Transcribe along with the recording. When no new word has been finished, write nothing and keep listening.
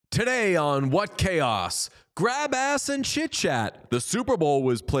Today on What Chaos? Grab ass and chit chat. The Super Bowl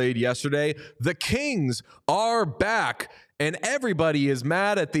was played yesterday. The Kings are back. And everybody is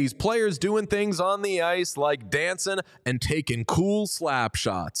mad at these players doing things on the ice like dancing and taking cool slap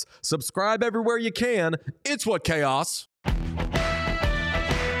shots. Subscribe everywhere you can. It's What Chaos?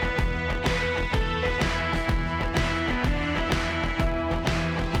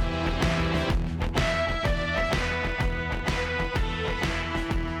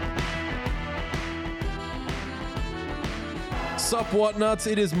 Sup,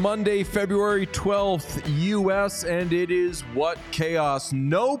 Whatnuts? It is Monday, February 12th, U.S., and it is What Chaos?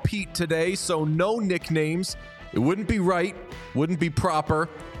 No Pete today, so no nicknames. It wouldn't be right, wouldn't be proper.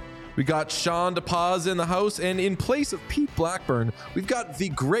 We got Sean DePaz in the house, and in place of Pete Blackburn, we've got the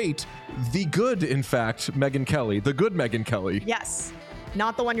great, the good, in fact, Megan Kelly. The good Megan Kelly. Yes,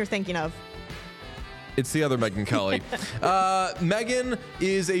 not the one you're thinking of. It's the other Megan Kelly. Megan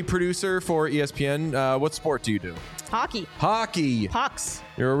is a producer for ESPN. What sport do you do? Hockey. Hawks.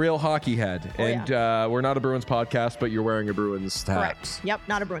 You're a real hockey head. Oh, and yeah. We're not a Bruins podcast, but you're wearing a Bruins hat. Correct. Yep,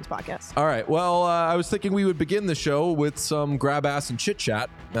 not a Bruins podcast. All right. Well, I was thinking we would begin the show with some grab ass and chit chat,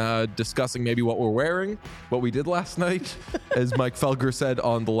 discussing maybe what we're wearing, what we did last night, as Mike Felger said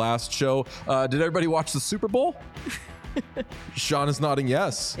on the last show. Did everybody watch the Super Bowl? Sean is nodding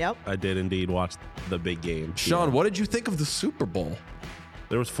yes. Yep. I did indeed watch the big game. Sean, what did you think of the Super Bowl?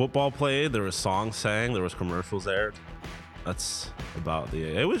 There was football played, there was songs sang, there was commercials aired. That's about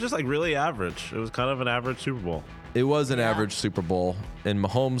it was just like really average. It was kind of an average Super Bowl. It was an average Super Bowl, and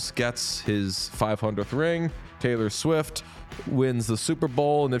Mahomes gets his 500th ring. Taylor Swift wins the Super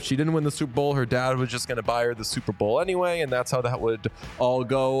Bowl, and if she didn't win the Super Bowl, her dad was just going to buy her the Super Bowl anyway, and that's how that would all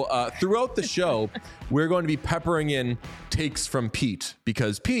go. Throughout the show, we're going to be peppering in takes from Pete,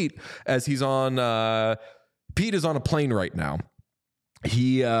 because Pete, as he's on, Pete is on a plane right now.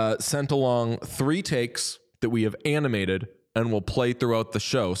 He sent along 3 takes that we have animated and will play throughout the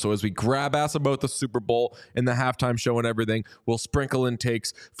show. So as we grab ass about the Super Bowl and the halftime show and everything, we'll sprinkle in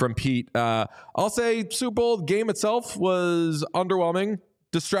takes from Pete. I'll say Super Bowl game itself was underwhelming,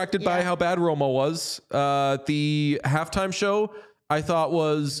 distracted by how bad Romo was. The halftime show I thought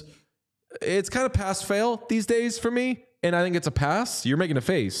it's kind of pass fail these days for me. And I think it's a pass. You're making a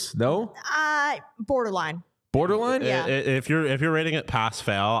face. No? Borderline. Borderline? Yeah. If you're rating it pass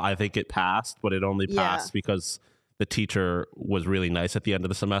fail, I think it passed, but it only passed because the teacher was really nice at the end of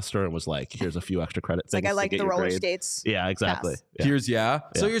the semester and was like, here's a few extra credits. Like, I like the roller skates. Yeah, exactly. Yeah.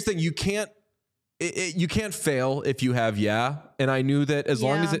 So here's the thing. You can't fail if you have and I knew that as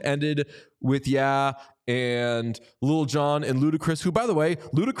long as it ended with and Lil Jon and Ludacris, who, by the way,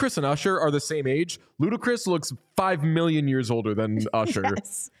 Ludacris and Usher are the same age. Ludacris looks 5 million years older than Usher.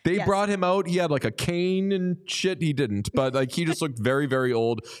 They brought him out. He had like a cane and shit. He didn't, but like he just looked very, very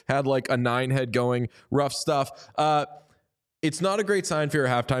old. Had like a 9 head going. Rough stuff. It's not a great sign for your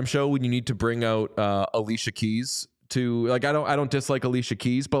halftime show when you need to bring out Alicia Keys. To like, I don't dislike Alicia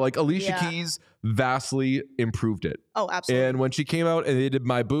Keys, but like Alicia Keys vastly improved it. Oh, absolutely. And when she came out and they did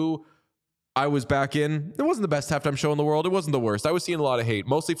My Boo, I was back in. It wasn't the best halftime show in the world. It wasn't the worst. I was seeing a lot of hate,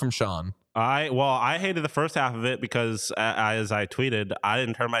 mostly from Sean. I hated the first half of it because, as I tweeted, I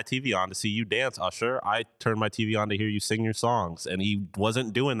didn't turn my TV on to see you dance, Usher. I turned my TV on to hear you sing your songs, and he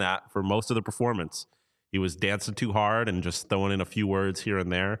wasn't doing that for most of the performance. He was dancing too hard and just throwing in a few words here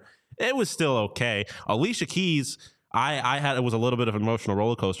and there. It was still okay. Alicia Keys, it was a little bit of an emotional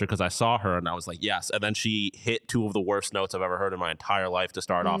roller coaster because I saw her and I was like, yes. And then she hit 2 of the worst notes I've ever heard in my entire life to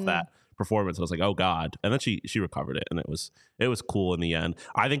start off that performance. I was like, oh God. And then she recovered it, and it was cool in the end.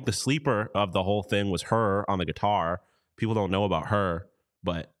 I think the sleeper of the whole thing was her on the guitar. People don't know about her,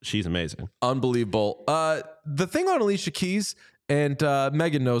 but she's amazing. Unbelievable. The thing on Alicia Keys, and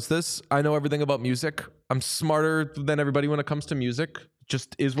Megan knows this, I know everything about music. I'm smarter than everybody when it comes to music.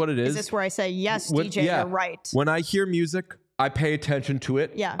 Just is what it is. Is this where I say, yes, DJ, you're right? When I hear music, I pay attention to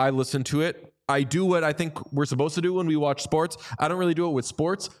it. Yeah. I listen to it. I do what I think we're supposed to do when we watch sports. I don't really do it with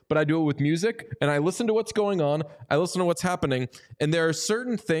sports, but I do it with music, and I listen to what's going on. I listen to what's happening, and there are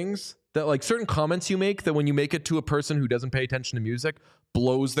certain things that, like certain comments you make, that when you make it to a person who doesn't pay attention to music,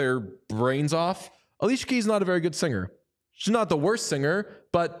 blows their brains off. Alicia Keys is not a very good singer. She's not the worst singer,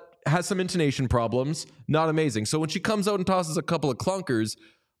 but has some intonation problems. Not amazing. So when she comes out and tosses a couple of clunkers,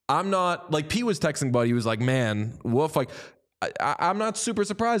 I'm not, like P was texting buddy, he was like, man, woof, like I'm not super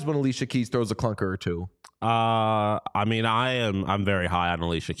surprised when Alicia Keys throws a clunker or two. I mean, I'm very high on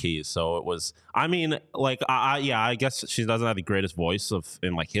Alicia Keys, so it was. I mean, like, I guess she doesn't have the greatest voice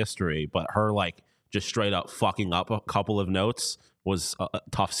in like history, but her like just straight up fucking up a couple of notes was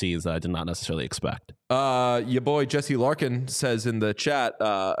tough scenes that I did not necessarily expect. Your boy Jesse Larkin says in the chat,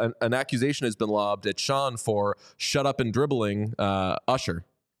 an accusation has been lobbed at Sean for shut up and dribbling Usher.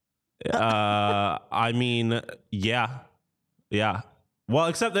 I mean, yeah. Well,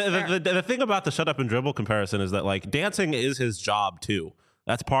 except the thing about the shut up and dribble comparison is that like dancing is his job too.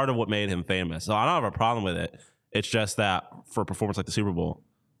 That's part of what made him famous. So I don't have a problem with it. It's just that for a performance like the Super Bowl,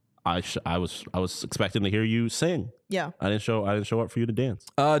 I was expecting to hear you sing. Yeah, I didn't show up for you to dance.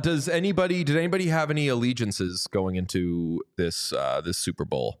 Did anybody have any allegiances going into this Super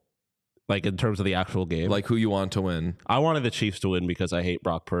Bowl? Like in terms of the actual game, like who you want to win? I wanted the Chiefs to win because I hate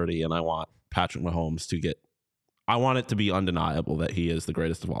Brock Purdy and I want Patrick Mahomes to get. I want it to be undeniable that he is the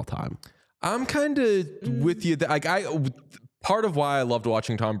greatest of all time. I'm kind of with you. Like part of why I loved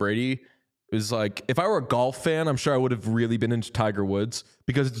watching Tom Brady is like, if I were a golf fan, I'm sure I would have really been into Tiger Woods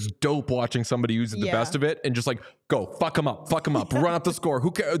because it's dope watching somebody who's the best of it and just like go fuck them up, run up the score.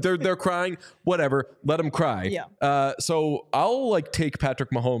 Who cares? They're crying, whatever. Let them cry. Yeah. So I'll like take Patrick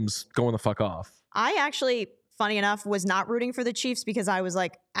Mahomes going the fuck off. I actually, funny enough, was not rooting for the Chiefs because I was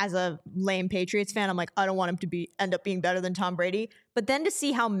like, as a lame Patriots fan, I'm like, I don't want him to end up being better than Tom Brady. But then to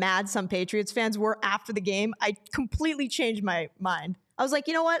see how mad some Patriots fans were after the game, I completely changed my mind. I was like,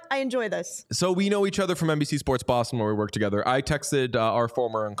 you know what? I enjoy this. So we know each other from NBC Sports Boston, where we work together. I texted our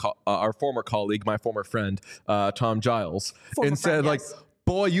former colleague, my former friend, Tom Giles, and said, like,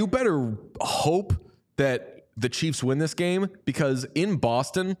 boy, you better hope that the Chiefs win this game because in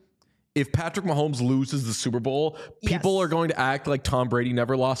Boston, if Patrick Mahomes loses the Super Bowl, people are going to act like Tom Brady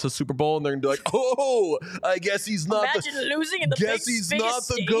never lost a Super Bowl, and they're going to be like, "Oh, I guess he's not. Losing in the guess he's not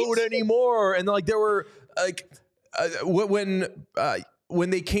the stage. GOAT anymore." And like there were like when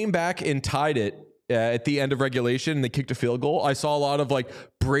they came back and tied it at the end of regulation and they kicked a field goal, I saw a lot of like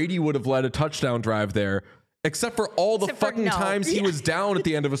Brady would have led a touchdown drive there, except for all the fucking times he was down at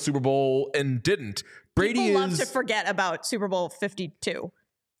the end of a Super Bowl and didn't. Brady love to forget about Super Bowl 52.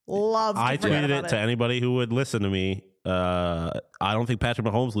 I tweeted it to anybody who would listen to me. I don't think Patrick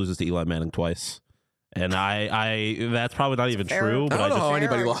Mahomes loses to Eli Manning twice. And I that's probably not even true. But I don't know how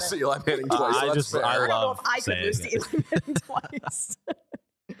anybody lost to Eli Manning twice. I don't know if I could lose to Eli Manning twice.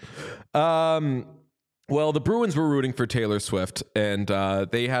 Well, the Bruins were rooting for Taylor Swift, and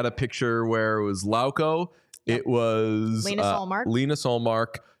they had a picture where it was Lauko, it was Lena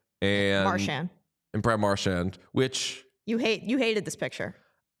Solmark, and Marchand, and Brad Marchand, which you hated this picture.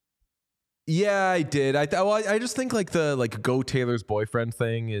 Yeah, I did. I just think like the Go Taylor's boyfriend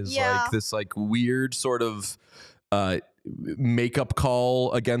thing is like this like weird sort of makeup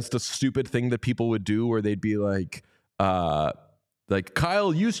call against a stupid thing that people would do where they'd be like Kyle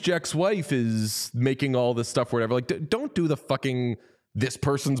Juszczyk's wife is making all this stuff or whatever. Like don't do the fucking this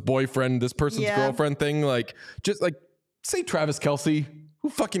person's boyfriend, this person's girlfriend thing. Like just like say Travis Kelce. Who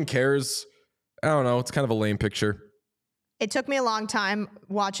fucking cares? I don't know. It's kind of a lame picture. It took me a long time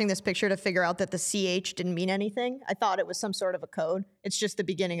watching this picture to figure out that the CH didn't mean anything. I thought it was some sort of a code. It's just the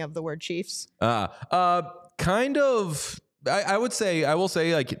beginning of the word Chiefs. Kind of. I will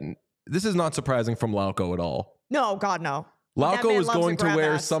say like this is not surprising from Lauko at all. No, God, no. Lauko is going to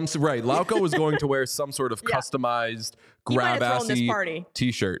wear Lauko is going to wear some sort of customized grab-assy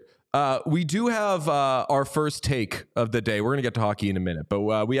t-shirt. We do have our first take of the day. We're going to get to hockey in a minute,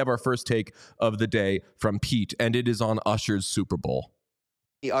 but we have our first take of the day from Pete, and it is on Usher's Super Bowl.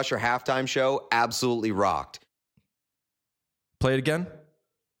 The Usher halftime show absolutely rocked. Play it again.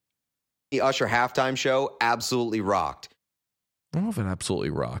 The Usher halftime show absolutely rocked. I don't know if it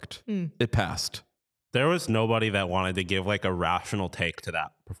absolutely rocked. It passed. There was nobody that wanted to give like a rational take to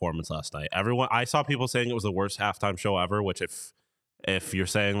that performance last night. I saw people saying it was the worst halftime show ever, which if you're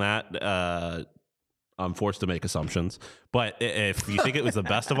saying that, I'm forced to make assumptions. But if you think it was the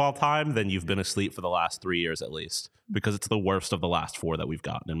best of all time, then you've been asleep for the last 3 years at least, because it's the worst of the last 4 that we've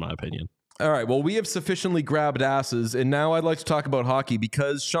gotten, in my opinion. All right, well, we have sufficiently grabbed asses, and now I'd like to talk about hockey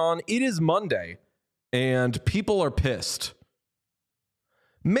because, Sean, it is Monday, and people are pissed.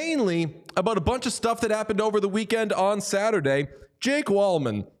 Mainly about a bunch of stuff that happened over the weekend on Saturday. Jake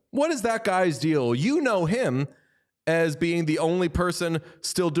Walman, what is that guy's deal? You know him as being the only person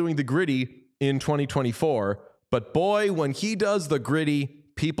still doing the gritty in 2024. But boy, when he does the gritty,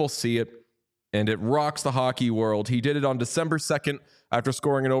 people see it, and it rocks the hockey world. He did it on December 2nd after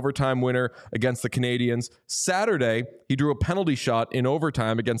scoring an overtime winner against the Canadiens. Saturday, he drew a penalty shot in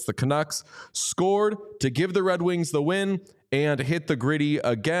overtime against the Canucks, scored to give the Red Wings the win, and hit the gritty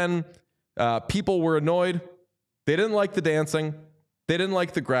again. People were annoyed. They didn't like the dancing. They didn't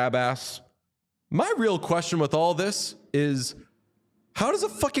like the grab ass. My real question with all this is, How does a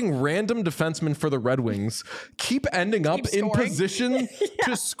fucking random defenseman for the Red Wings keep ending up in scoring. position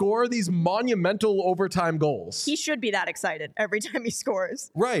to score these monumental overtime goals? He should be that excited every time he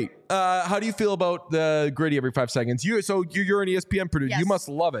scores. Right. How do you feel about the gritty every 5 seconds? You're an ESPN producer. Yes. You must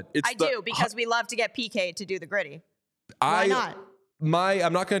love it. I do, because we love to get PK to do the gritty. Why not?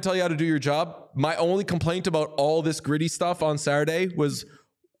 I'm not going to tell you how to do your job. My only complaint about all this gritty stuff on Saturday was,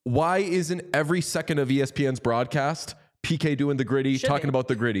 why isn't every second of ESPN's broadcast PK doing the gritty, talking about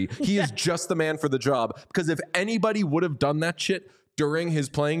the gritty? He is just the man for the job. Because if anybody would have done that shit during his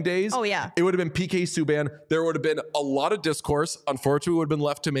playing days, it would have been PK Subban. There would have been a lot of discourse. Unfortunately, would have been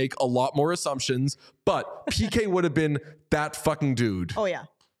left to make a lot more assumptions. But PK would have been that fucking dude. Oh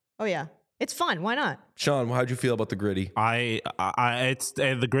yeah. It's fun. Why not? Sean, how'd you feel about the gritty? It's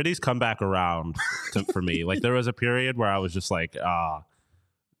the gritty's come back around for me. Like, there was a period where I was just like,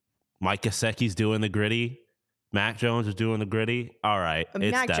 Mike Gesicki's doing the gritty. Mac Jones is doing the gritty. All right.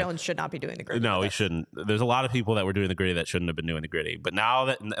 Mac Jones should not be doing the gritty. No, he shouldn't. There's a lot of people that were doing the gritty that shouldn't have been doing the gritty. But now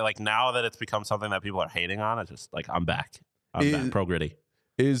that it's become something that people are hating on, it's just like, I'm back. I'm back. Pro gritty.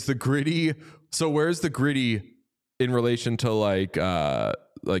 Is the gritty? So where's the gritty in relation to like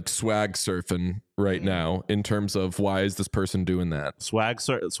swag surfing right now, in terms of why is this person doing that? Swag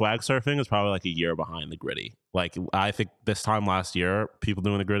surfing is probably like a year behind the gritty. Like, I think this time last year, people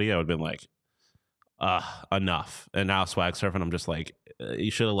doing the gritty, I would have been like, enough. And now swag surfing, I'm just like, you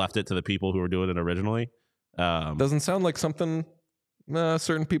should have left it to the people who were doing it originally. Doesn't sound like something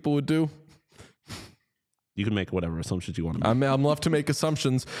certain people would do. You can make whatever assumptions you want to make. I'm left to make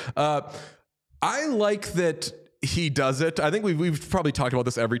assumptions. I like that he does it. I think we've probably talked about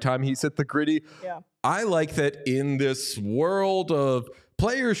this every time he's hit the gritty. Yeah. I like that in this world of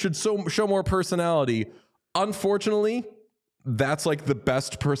players should show more personality. Unfortunately, that's like the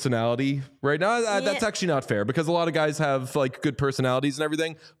best personality right now. That's actually not fair, because a lot of guys have like good personalities and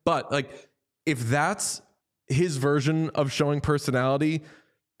everything. But like, if that's his version of showing personality,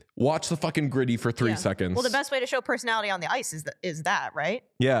 watch the fucking gritty for 3 seconds. Well, the best way to show personality on the ice is that, right?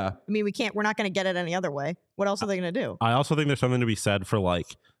 Yeah. I mean, we're not going to get it any other way. What else are they going to do? I also think there's something to be said for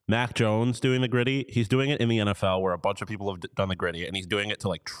like Mac Jones doing the gritty. He's doing it in the NFL where a bunch of people have done the gritty, and he's doing it to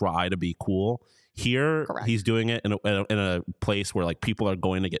like try to be cool. Here, Correct. He's doing it in a place where like people are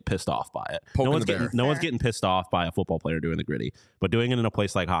going to get pissed off by it. No one's getting pissed off by a football player doing the gritty, but doing it in a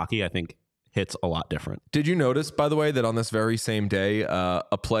place like hockey, I think, hits a lot different. Did you notice, by the way, that on this very same day,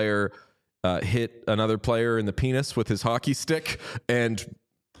 a player hit another player in the penis with his hockey stick, and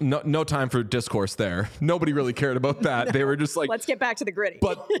no time for discourse there. Nobody really cared about that. No. They were just like, let's get back to the gritty.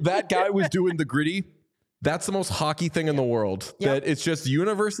 But that guy was doing the gritty. That's the most hockey thing in the world. Yep. That it's just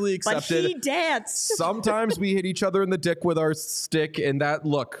universally accepted. But he danced. Sometimes we hit each other in the dick with our stick, and that,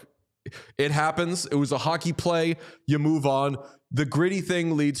 look, it happens. It was a hockey play. You move on. The gritty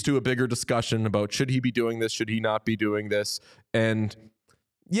thing leads to a bigger discussion about, should he be doing this? Should he not be doing this? And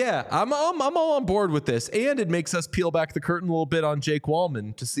yeah, I'm all on board with this. And it makes us peel back the curtain a little bit on Jake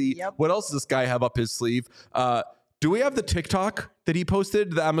Walman to see what else does this guy have up his sleeve. Do we have the TikTok that he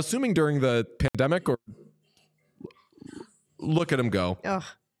posted? I'm assuming during the pandemic, or look at him go. Ugh.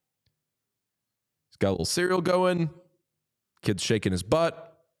 He's got a little cereal going. Kid's shaking his butt.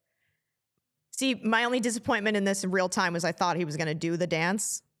 See, my only disappointment in this in real time was I thought he was going to do the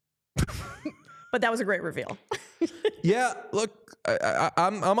dance. But that was a great reveal. Yeah, look,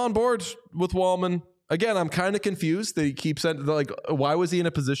 I'm on board with Walman. Again, I'm kind of confused that he keeps saying, like, why was he in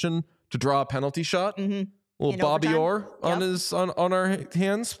a position to draw a penalty shot? Mm-hmm. Little Bobby Orr on our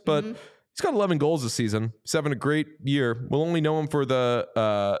hands, but he's got 11 goals this season. He's having a great year. We'll only know him for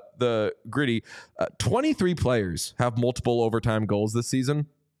the gritty. 23 players have multiple overtime goals this season.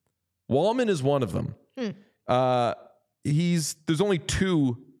 Walman is one of them. There's only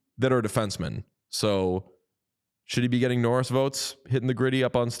 2 that are defensemen. So should he be getting Norris votes, hitting the gritty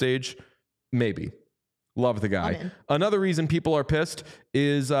up on stage? Maybe. Love the guy. Another reason people are pissed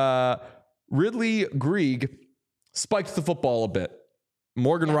is Ridly Greig spiked the football a bit.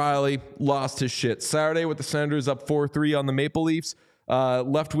 Morgan Rielly lost his shit Saturday with the Senators up 4-3 on the Maple Leafs.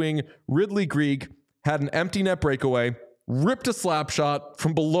 Left wing Ridly Greig had an empty net breakaway, ripped a slap shot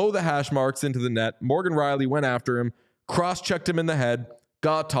from below the hash marks into the net. Morgan Rielly went after him, cross-checked him in the head,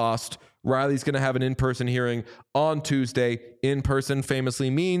 got tossed. Rielly's going to have an in-person hearing on Tuesday. In-person famously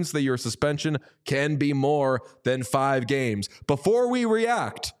means that your suspension can be more than 5 games. Before we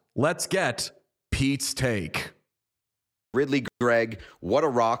react, let's get Pete's take. Ridly Greig, what a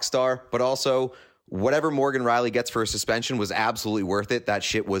rock star, but also whatever Morgan Rielly gets for a suspension was absolutely worth it. That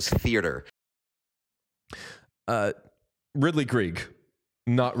shit was theater. Ridly Greig,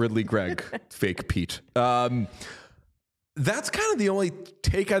 not Ridly Greig, fake Pete. That's kind of the only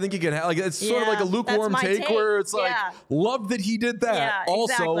take I think you can have. Like, it's sort of like a lukewarm take where it's like, love that he did that. Yeah,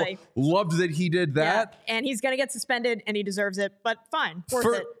 also, exactly. loved that he did that. Yeah. And he's going to get suspended and he deserves it, but fine.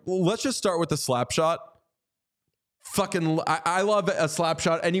 Worth it. Let's just start with the slap shot. Fucking, I love a slap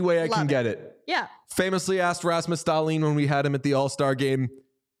shot any way I can get it. Yeah. Famously asked Rasmus Dahlin when we had him at the All-Star game,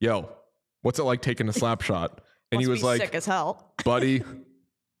 yo, what's it like taking a slap shot? And he was like, sick as hell. Buddy,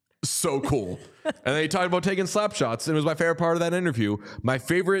 so cool. And then he talked about taking slap shots. And it was my favorite part of that interview. My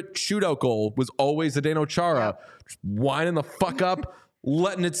favorite shootout goal was always Zdeno Chara, just winding the fuck up,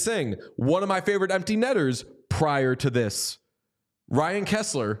 letting it sing. One of my favorite empty netters prior to this, Ryan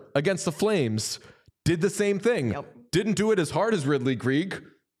Kessler against the Flames, did the same thing. Didn't do it as hard as Ridly Greig.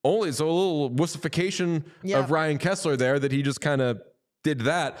 Only so a little wussification of Ryan Kessler there that he just kind of did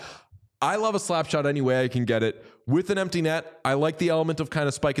that. I love a slap shot any way I can get it. With an empty net, I like the element of kind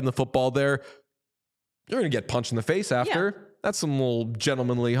of spiking the football there. You're going to get punched in the face after. Yeah. That's some little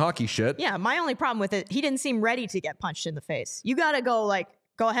gentlemanly hockey shit. Yeah, my only problem with it, he didn't seem ready to get punched in the face. You got to go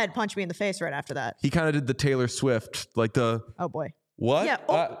ahead, punch me in the face right after that. He kind of did the Taylor Swift, like the... Oh, boy. What?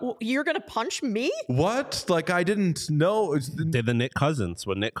 Yeah. You're going to punch me? What? Like, I didn't know. Did the Nick Cousins,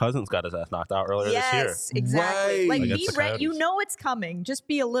 when Nick Cousins got his ass knocked out earlier this year. Yes, exactly. Right. Like, be ready. You know it's coming. Just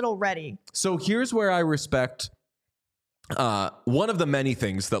be a little ready. So here's where I respect one of the many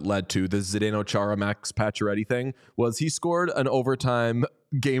things that led to the Zdeno Chara Max Pacioretty thing was he scored an overtime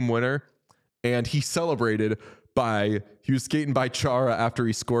game winner, and he celebrated he was skating by Chara after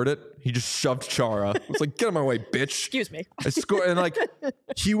he scored it. He just shoved Chara. It's like, get out of my way, bitch. Excuse me. I scored, and like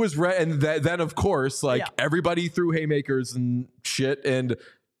he was and then of course everybody threw haymakers and shit, and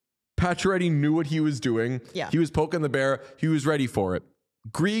Pacioretty knew what he was doing. Yeah, he was poking the bear. He was ready for it.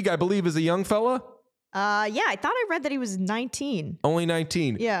 Greig, I believe, is a young fella. Yeah, I thought I read that he was 19. Only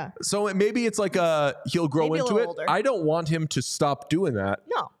 19. Yeah. So maybe it's like he'll grow maybe into it. Older. I don't want him to stop doing that.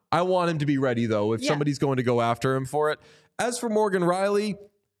 No. I want him to be ready, though, if somebody's going to go after him for it. As for Morgan Rielly,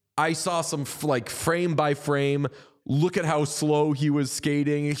 I saw some frame by frame. Look at how slow he was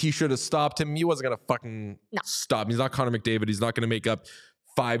skating. He should have stopped him. He wasn't going to fucking stop him. He's not Connor McDavid. He's not going to make up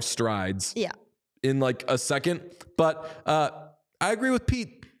 5 strides in like a second. But I agree with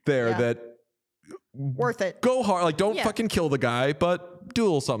Pete there that worth it. Go hard. Like, don't fucking kill the guy, but do a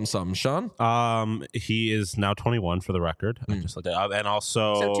little something, Sean. He is now 21 for the record. I just looked at, and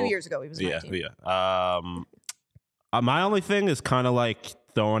also so 2 years ago he was 19. Yeah. My only thing is kind of like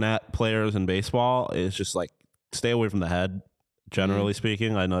throwing at players in baseball is just like stay away from the head. Generally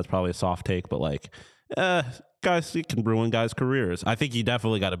speaking, I know it's probably a soft take, but like, guys, it can ruin guys' careers. I think you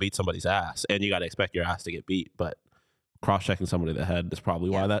definitely got to beat somebody's ass, and you got to expect your ass to get beat, but cross-checking somebody in the head is probably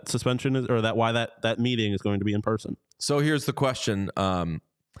why that suspension is, or why that meeting is going to be in person. So here's the question.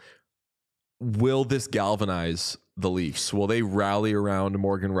 Will this galvanize the Leafs? Will they rally around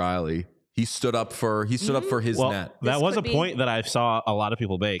Morgan Rielly? He stood up for his net. That was a point that I saw a lot of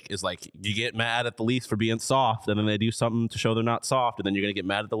people make is like, you get mad at the Leafs for being soft, and then they do something to show they're not soft, and then you're going to get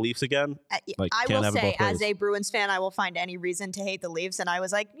mad at the Leafs again. Like, I will say, as a Bruins fan, I will find any reason to hate the Leafs, and I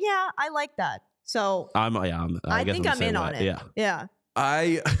was like, yeah, I like that. So I think I'm in on it. Yeah.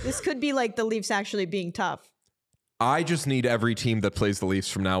 This could be like the Leafs actually being tough. I just need every team that plays the Leafs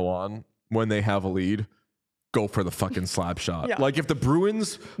from now on, when they have a lead, go for the fucking slap shot. Yeah. Like if the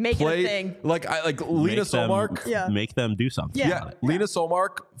Bruins make play, it a thing. like Lena Solmark, make them do something. Yeah. Lena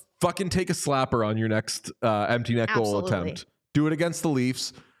Solmark, fucking take a slapper on your next empty net goal attempt. Do it against the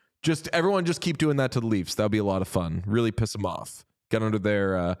Leafs. Everyone just keep doing that to the Leafs. That'll be a lot of fun. Really piss them off. Get under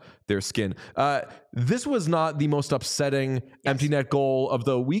their skin. This was not the most upsetting empty net goal of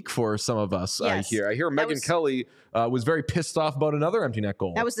the week for some of us. I hear Megan Kelly was very pissed off about another empty net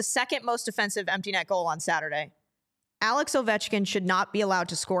goal. That was the second most offensive empty net goal on Saturday. Alex Ovechkin should not be allowed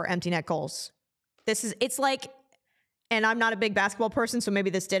to score empty net goals. It's like, and I'm not a big basketball person, so maybe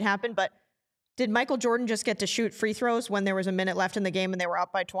this did happen, but did Michael Jordan just get to shoot free throws when there was a minute left in the game and they were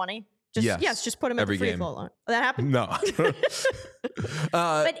up by 20? Just put him in the free throw line. That happened? No.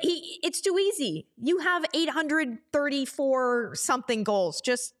 But it's too easy. You have 834 something goals.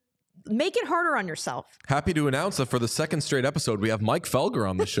 Just make it harder on yourself. Happy to announce that for the second straight episode, we have Mike Felger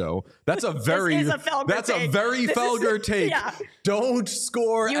on the show. That's a very Felger take. Yeah. Don't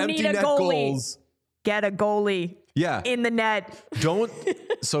score empty net goals. Get a goalie. Yeah. In the net. Don't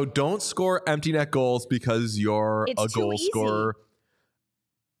score empty net goals because you're a goal scorer.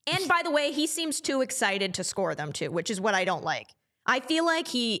 And by the way, he seems too excited to score them too, which is what I don't like. I feel like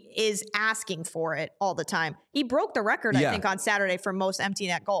he is asking for it all the time. He broke the record, I think, on Saturday for most empty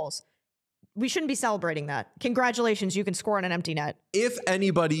net goals. We shouldn't be celebrating that. Congratulations, you can score on an empty net. If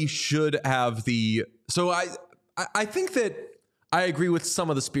anybody should have I I think that I agree with some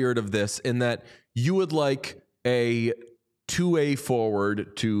of the spirit of this in that you would like a 2A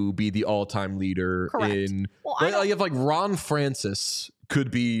forward to be the all-time leader. Correct. In Well, like you have like Ron Francis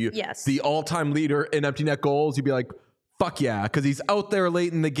could be Yes. the all-time leader in empty net goals. You'd be like, fuck yeah, because he's out there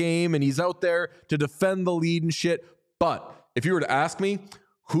late in the game and he's out there to defend the lead and shit. But if you were to ask me,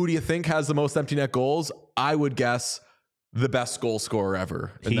 who do you think has the most empty net goals? I would guess the best goal scorer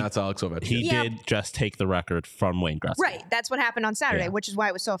ever, and that's Alex Ovechkin. He did just take the record from Wayne Gretzky. Right. That's what happened on Saturday, Yeah. which is why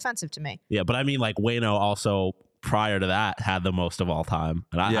it was so offensive to me. Yeah, but I mean, like, Wayno also, prior to that, had the most of all time.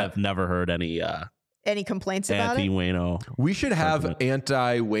 And I have never heard any Any complaints about it? anti-Wayno. We should have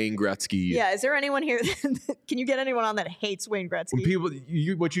anti-Wayne Gretzky. Yeah. Is there anyone here? Can you get anyone on that hates Wayne When Gretzky? people,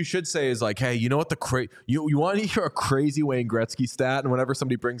 what you should say is like, hey, you know what you want to hear a crazy Wayne Gretzky stat, and whenever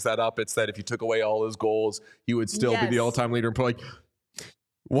somebody brings that up, it's that if you took away all his goals, he would still be the Yes. all-time leader. And put like,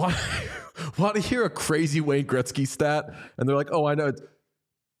 want to hear a crazy Wayne Gretzky stat? And they're like, oh, I know.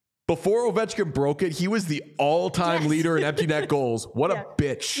 Before Ovechkin broke it, he was the all-time leader in empty net goals. What a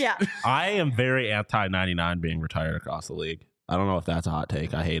bitch! Yeah. I am very anti-99 being retired across the league. I don't know if that's a hot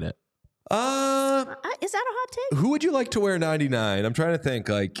take. I hate it. Is that a hot take? Who would you like to wear 99? I'm trying to think.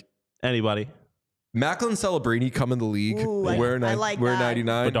 Like Anybody? Macklin Celebrini come in the league, Ooh, wear I like wear that.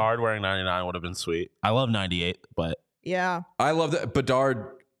 99. Bedard wearing 99 would have been sweet. I love 98, but Yeah. I love that Bedard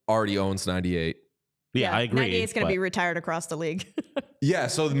already owns 98. yeah, I agree. 98 is going to but be retired across the league. Yeah,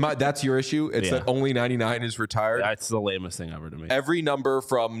 so that's your issue. It's that only 99 is retired. That's the lamest thing ever to me. Every number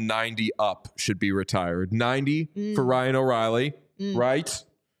from 90 up should be retired. 90 for Ryan O'Reilly, right?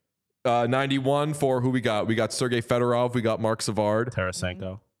 91 for who we got? We got Sergei Fedorov. We got Mark Savard.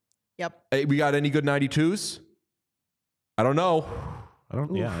 Tarasenko. Yep. Hey, we got any good 92s? I don't know. I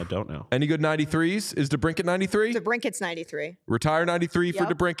don't know. Any good 93s? Is DeBrincat 93? DeBrincat's 93. Retire 93 for Yep.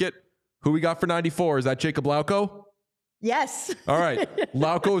 DeBrincat. Who we got for 94? Is that Jacob Lauko? Yes. All right.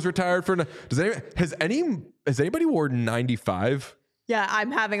 Lauko is retired for. Has anybody worn 95? Yeah, I'm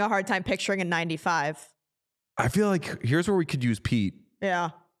having a hard time picturing a 95. I feel like here's where we could use Pete. Yeah.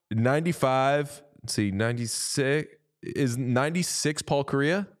 95. Let's see. 96 is 96 Paul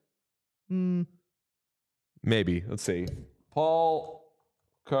Kariya? Maybe. Let's see. Paul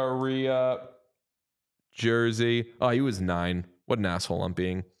Kariya jersey. Oh, he was 9. What an asshole I'm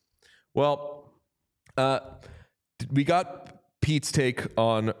being. Well, we got Pete's take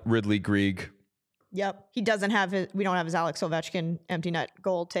on Ridly Greig. Yep. He doesn't have we don't have his Alex Ovechkin empty net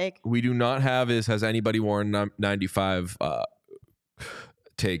goal take. We do not have has anybody worn 95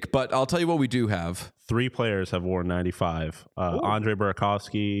 take, but I'll tell you what we do have. 3 players have worn 95. Andre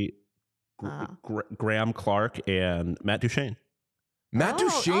Burakovsky, Graham Clark, and Matt Duchene. Matt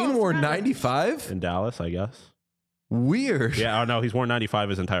Duchene wore 95? In Dallas, I guess. Weird. Yeah, oh no, he's worn 95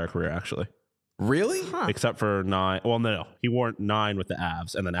 his entire career, actually. Really? Huh. Except for 9. Well, no. He wore 9 with the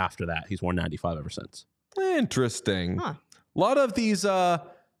Avs, and then after that, he's worn 95 ever since. Interesting. Huh. A lot of these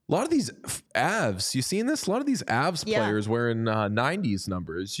Avs. You seen this? A lot of these Avs players wearing 90s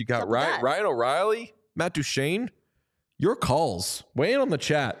numbers. You got Ryan O'Reilly, Matt Duchene. Your calls. Weigh in on the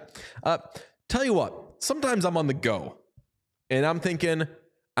chat. Tell you what, sometimes I'm on the go, and I'm thinking,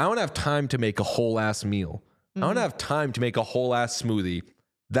 I don't have time to make a whole ass meal. I don't have time to make a whole ass smoothie.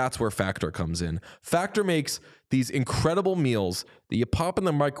 That's where Factor comes in. Factor makes these incredible meals that you pop in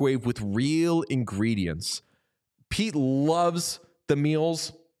the microwave with real ingredients. Pete loves the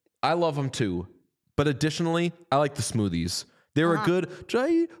meals. I love them too. But additionally, I like the smoothies. They're a good,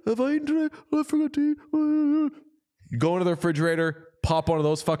 I forgot to eat. You go into the refrigerator, pop one of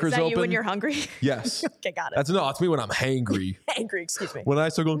those fuckers Is that open. you when you're hungry? Yes. Okay, got it. That's me when I'm hangry. Angry, excuse me. When I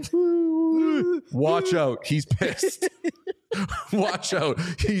start going, watch out, he's pissed. Watch out,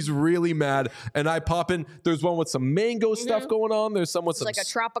 he's really mad. And I pop in, there's one with some mango stuff going on. There's some with some Like a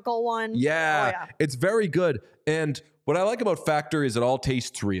tropical one. yeah, Oh, yeah. it's very good. And what I like about Factor is it all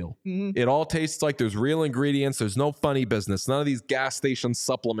tastes real. It all tastes like there's real ingredients. There's no funny business. None of these gas station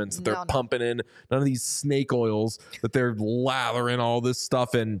supplements that they're pumping in. None of these snake oils that they're lathering all this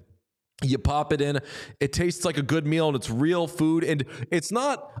stuff in. You pop it in. It tastes like a good meal, and it's real food. And it's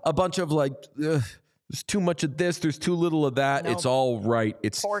not a bunch of like, there's too much of this. There's too little of that. Nope. It's all right.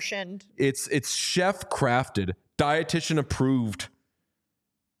 It's Portioned. It's chef crafted, dietitian approved.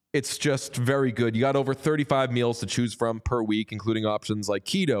 It's just very good. You got over 35 meals to choose from per week, including options like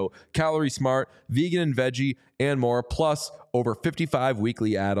keto, calorie smart, vegan and veggie, and more, plus over 55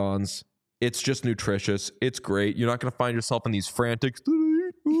 weekly add-ons. It's just nutritious. It's great. You're not going to find yourself in these frantic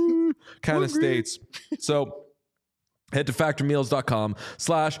kind of states. So Head to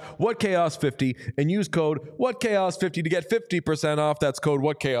factormeals.com/whatchaos50 and use code whatchaos50 to get 50% off. That's code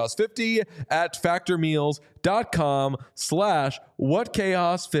whatchaos50 at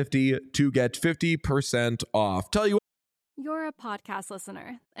factormeals.com/whatchaos50 to get 50% off. Tell you what. You're a podcast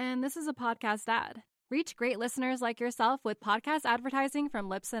listener, and this is a podcast ad. Reach great listeners like yourself with podcast advertising from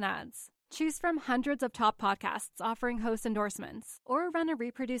Lips and Ads. Choose from hundreds of top podcasts offering host endorsements, or run a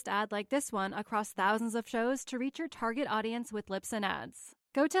reproduced ad like this one across thousands of shows to reach your target audience with Lips and Ads.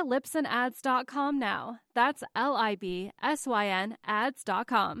 Go to lipsandads.com now. That's LIBSYN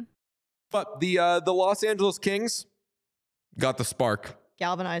ads.com. But the Los Angeles Kings got the spark.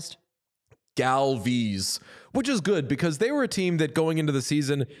 Galvanized. Galvies, which is good because they were a team that going into the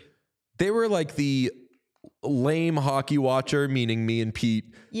season, they were like the lame hockey watcher, meaning me and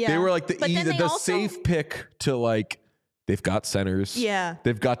Pete. Yeah. They were like the also, safe pick to like, they've got centers. Yeah.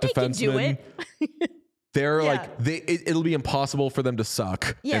 They've got defensemen. They're like, it'll be impossible for them to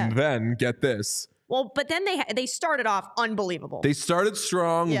suck. Yeah. And then get this. Well, but then they started off unbelievable. They started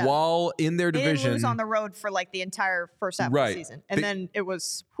strong while in their division. They didn't lose on the road for like the entire first half of the season. And then it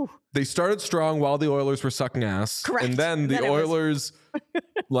was... Whew. They started strong while the Oilers were sucking ass. Correct. And then the Oilers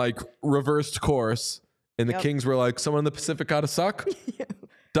like reversed course. And the Kings were like, someone in the Pacific got to suck.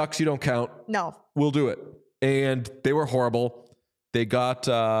 Ducks, you don't count. No. We'll do it. And they were horrible. They got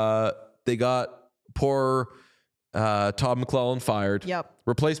poor Todd McClellan fired. Yep.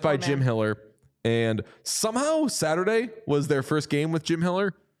 Replaced by Jim Hiller. And somehow Saturday was their first game with Jim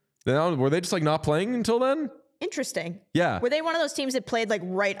Hiller. Were they just like not playing until then? Interesting. Yeah. Were they one of those teams that played like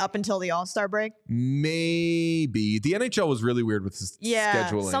right up until the All-Star break? Maybe. The NHL was really weird with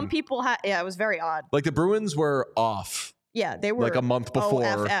scheduling. Some people had, it was very odd. Like the Bruins were off. Yeah, they were like a month before.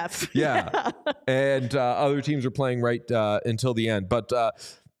 OFF. Yeah. And other teams were playing right until the end. But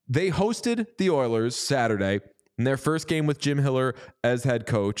they hosted the Oilers Saturday in their first game with Jim Hiller as head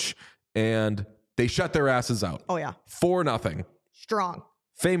coach. And they shut their asses out. Oh, yeah. 4-0. Strong.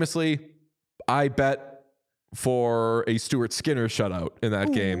 Famously, I bet for a Stuart Skinner shutout in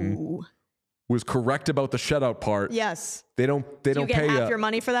that game. Was correct about the shutout part. Yes. They don't Do pay you get half your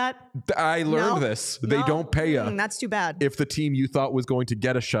money for that? I learned this. They don't pay you. That's too bad. If the team you thought was going to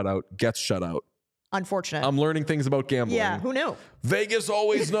get a shutout gets shut out. Unfortunate. I'm learning things about gambling. Yeah, who knew? Vegas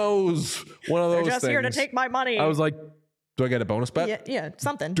always knows. One of those things. They're just here to take my money. I was like, do I get a bonus bet? Yeah,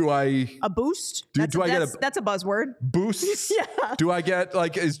 something. Do I... A boost? Do I get a... That's a buzzword. Boosts? Yeah. Do I get,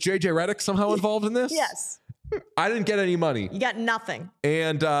 like, is JJ Redick somehow involved in this? Yes. I didn't get any money. You got nothing.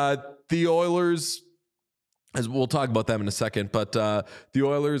 And the Oilers, as we'll talk about them in a second, but the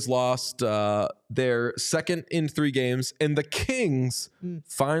Oilers lost their second in 3 games, and the Kings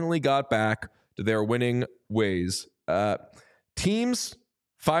finally got back to their winning ways. Teams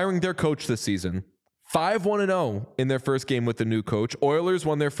firing their coach this season. 5-1-0 in their first game with the new coach. Oilers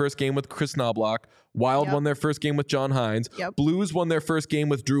won their first game with Chris Knobloch. Wild won their first game with John Hines. Blues won their first game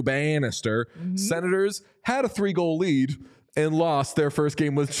with Drew Bannister. Senators had a 3-goal lead and lost their first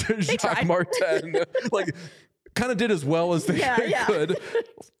game with Jacques Martin. Like, kind of did as well as they could.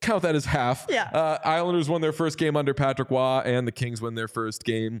 Count that as half. Islanders won their first game under Patrick Waugh, and the Kings won their first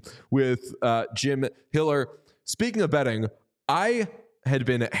game with Jim Hiller. Speaking of betting, I had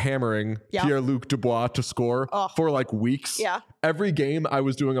been hammering Pierre-Luc Dubois to score for like weeks. Yeah. Every game I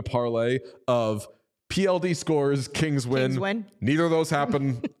was doing a parlay of PLD scores, Kings win. Neither of those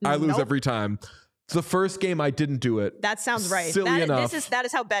happen. I lose every time. It's the first game I didn't do it. That sounds right. Silly enough. That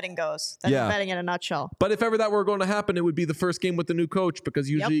is how betting goes. That's betting in a nutshell. But if ever that were going to happen, it would be the first game with the new coach, because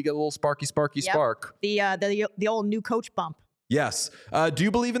usually you get a little sparky spark. The old new coach bump. Yes. Do you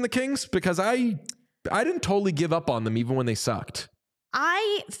believe in the Kings? Because I didn't totally give up on them even when they sucked.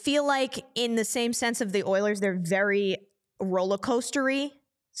 I feel like in the same sense of the Oilers, they're very roller coastery.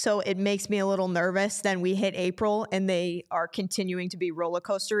 So it makes me a little nervous. Then we hit April and they are continuing to be roller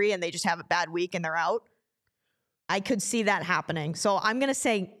coastery and they just have a bad week and they're out. I could see that happening. So I'm going to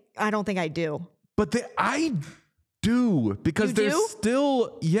say, I don't think I do. But I do, because they're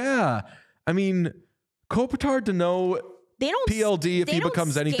still, I mean, Kopitar to know PLD, if he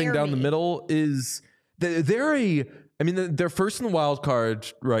becomes anything down the middle, is they're first in the wild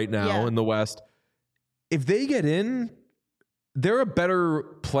card right now in the West. If they get in, they're a better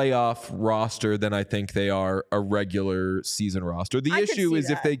playoff roster than I think they are a regular season roster. The issue is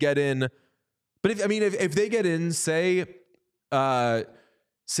if they get in, but if they get in, say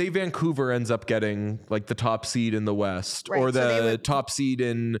Vancouver ends up getting like the top seed in the West, or the top seed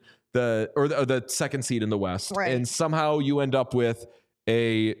in the second seed in the West, and somehow you end up with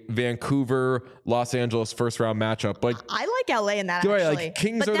a Vancouver Los Angeles first round matchup. Like I like LA in that, right, actually. like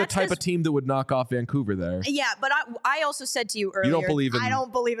Kings are the type of team that would knock off Vancouver there. Yeah, but I also said to you earlier, don't believe in- I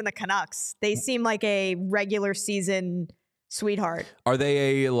don't believe in the Canucks. They seem like a regular season sweetheart. Are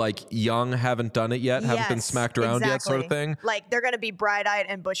they a like young, haven't done it yet, haven't been smacked around yet sort of thing? Like they're going to be bright-eyed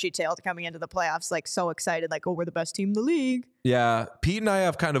and bushy-tailed coming into the playoffs, like so excited, like, oh, we're the best team in the league. Yeah, Pete and I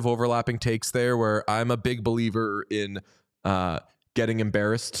have kind of overlapping takes there where I'm a big believer in getting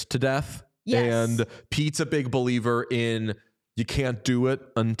embarrassed to death. Yes. And Pete's a big believer in you can't do it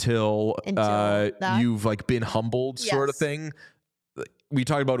until that. you've like been humbled sort of Yes. thing. We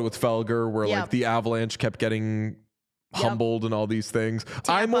talked about it with Felger where like the Avalanche kept getting humbled and all these things.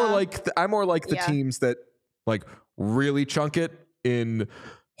 Tampa. I'm more like the Yeah. teams that like really chunk it in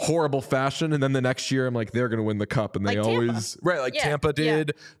horrible fashion, and then the next year I'm like they're gonna win the cup, and they Like Tampa. always like Yeah, Tampa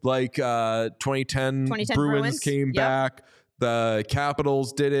did, like 2010 Bruins came Yep. back, the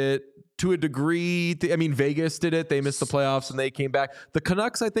Capitals did it to a degree. I mean Vegas did it, they missed the playoffs and they came back. The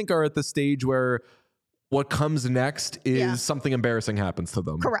Canucks I think are at the stage where what comes next is something embarrassing happens to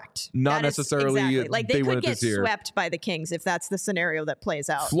them. Correct. Not That is necessarily exactly. Like they win could it get this year. swept by the Kings if that's the scenario that plays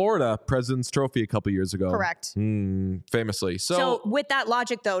out. Florida President's Trophy a couple years ago. Correct. Famously. So with that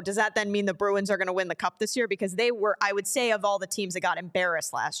logic, though, does that then mean the Bruins are going to win the cup this year? Because they were, I would say, of all the teams that got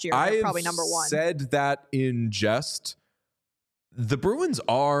embarrassed last year, they're probably number one. Said that in jest. The Bruins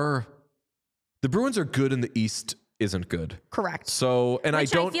are good and the East isn't good. Correct. So, and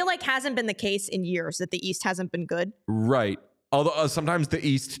Which I don't feel like hasn't been the case in years, that the East hasn't been good. right. Although sometimes the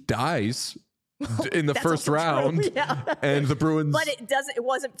East dies in the That's first also true. round, Yeah. and the Bruins. But it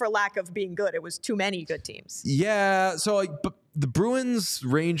wasn't for lack of being good. It was too many good teams. Yeah. So like, but the Bruins,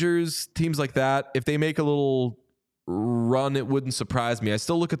 Rangers, teams like that, if they make a little run, it wouldn't surprise me. I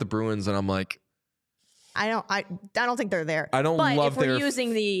still look at the Bruins and I'm like, I don't think they're there. I don't but love if we're their-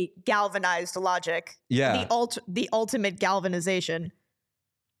 using the galvanized logic, Yeah. the ultimate galvanization,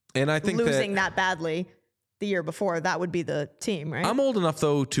 and I think losing that badly the year before, that would be the team, right? I'm old enough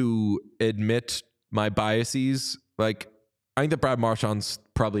though to admit my biases. Like, I think that Brad Marchand's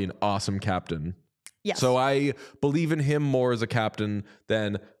probably an awesome captain. Yes. So I believe in him more as a captain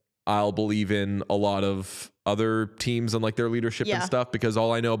than I'll believe in a lot of other teams and like their leadership and stuff, because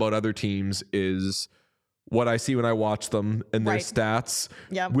all I know about other teams is what I see when I watch them and their stats.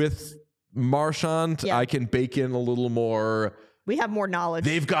 Yeah. With Marchand, I can bake in a little more. We have more knowledge.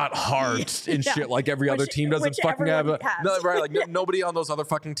 They've got heart and Yeah. shit like every other team doesn't which fucking have. everyone has. No, right? Like nobody on those other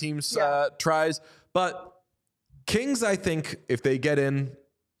fucking teams tries. But Kings, I think, if they get in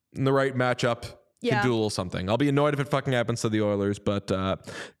the right matchup, can do a little something. I'll be annoyed if it fucking happens to the Oilers, but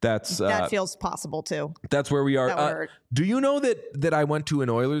that's that feels possible too. that's where we That would are. hurt. Do you know that I went to an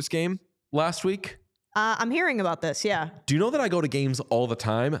Oilers game last week? I'm hearing about this. Yeah. Do you know that I go to games all the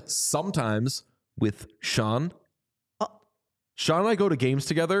time? Sometimes with Sean. Sean and I go to games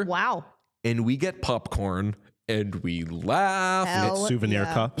together. Wow. And we get popcorn and we laugh. Hell Get souvenir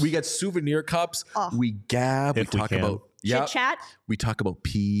yeah. cups. We get souvenir cups. We gab. If we we talk can. about Chit chat. We talk about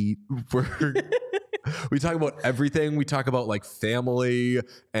Pete. We talk about everything. We talk about like family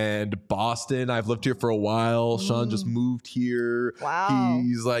and Boston. I've lived here for a while. Sean just moved here. Wow.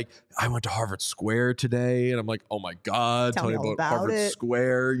 He's like, I went to Harvard Square today, and I'm like, oh my god, Tell me tell me all about about Harvard it.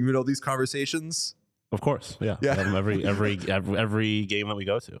 Square. You know these conversations. Of course, yeah. Yeah. Have them every game that we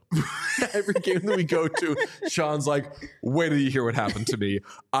go to. Every game that we go to, Sean's like, wait till you hear what happened to me.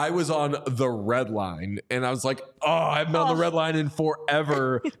 I was on the red line, and I was like, oh, I've been on the red line in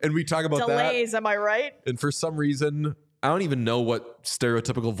forever. And we talk about Delays, am I right? that. And for some reason, I don't even know what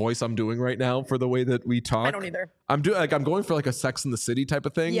stereotypical voice I'm doing right now for the way that we talk. I don't either. I'm going for like a Sex in the City type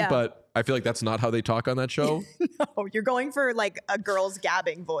of thing, Yeah. but I feel like that's not how they talk on that show. Oh, you're going for like a girl's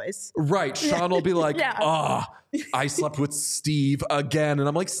gabbing voice. Right. Sean will be like, Yeah. oh, I slept with Steve again. And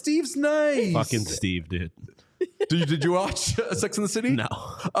I'm like, Steve's nice. Fucking Steve, dude. Did you watch Sex in the City? No.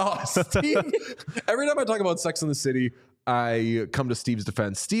 Oh, Steve. Every time I talk about Sex in the City, I come to Steve's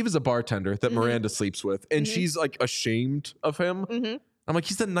defense. Steve is a bartender that Miranda sleeps with, and she's like ashamed of him. I'm like,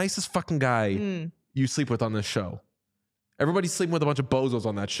 he's the nicest fucking guy you sleep with on this show. Everybody's sleeping with a bunch of bozos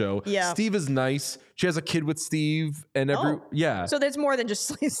on that show. Yeah. Steve is nice. She has a kid with Steve, and So there's more than just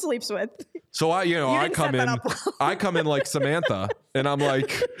sleeps with. So I didn't come set that in, up well. I come in like Samantha, and I'm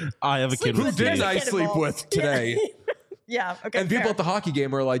like, I have a kid who with did Steve. I Kid sleep involved. with today? Yeah. Okay. And people fair. at the hockey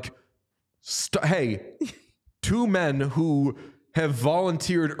game are like, hey, two men who have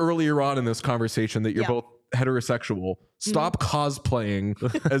volunteered earlier on in this conversation that you're Yeah. both heterosexual. Stop cosplaying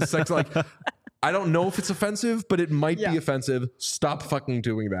as sex. Like, I don't know if it's offensive, but it might Yeah. be offensive. Stop fucking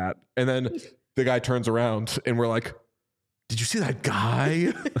doing that. And then the guy turns around and we're like, did you see that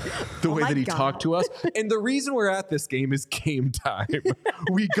guy? The way that he talked to us. And the reason we're at this game is Game Time.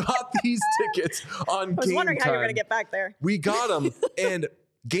 We got these tickets on Game Time. I was wondering how you were going to get back there. We got them. And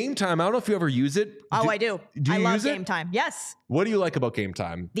Game Time, I don't know if you ever use it. I do. Do you I love use it? Game Time. Yes. What do you like about Game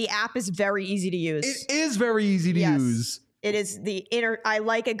Time? The app is very easy to use. It is very easy to use. It is I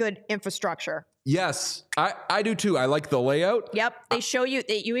like a good infrastructure. Yes, I do too. I like the layout. Yep. They show you,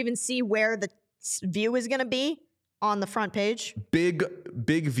 you even see where the view is going to be on the front page. Big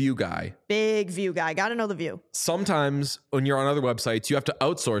view guy. Big view guy. Got to know the view. Sometimes when you're on other websites, you have to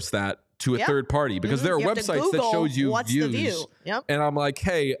outsource that to a third party because there are websites that shows you what's views. The view. Yep. And I'm like,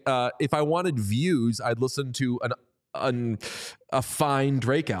 hey, if I wanted views, I'd listen to a fine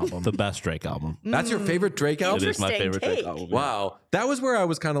Drake album. The best Drake album. That's your favorite Drake album? It is my favorite Drake take. album. Wow. That was where I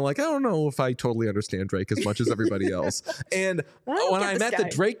was kind of like, I don't know if I totally understand Drake as much as everybody else. And when I'm at the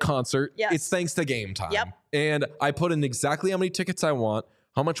Drake concert, it's thanks to Game Time. Yep. And I put in exactly how many tickets I want,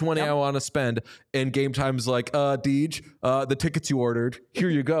 how much money I want to spend, and Game Time's like, Deej, the tickets you ordered, here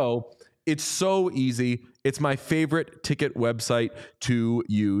you go. It's so easy. It's my favorite ticket website to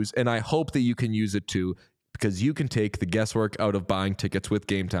use, and I hope that you can use it too, because you can take the guesswork out of buying tickets with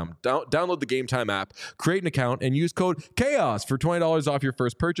Game Time. Download the Game Time app, create an account, and use code CHAOS for $20 off your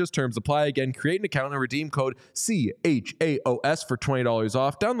first purchase. Terms apply. Again, create an account and redeem code CHAOS for $20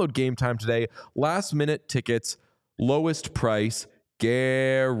 off. Download Game Time today. Last minute tickets, lowest price,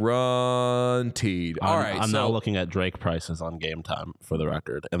 guaranteed. All right. I'm now looking at Drake prices on Game Time for the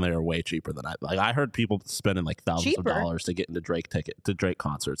record, and they are way cheaper than I heard people spending like thousands of dollars to get into Drake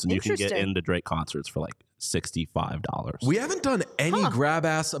concerts, and you can get into Drake concerts for like $65. We haven't done any grab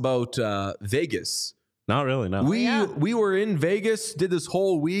ass about Vegas. Not really, no. We were in Vegas, did this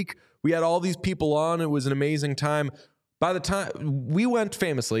whole week. We had all these people on. It was an amazing time. By the time we went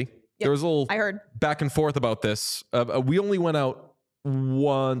famously, there was a little back and forth about this. We only went out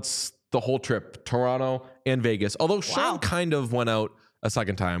once the whole trip, Toronto and Vegas. Although Sean kind of went out a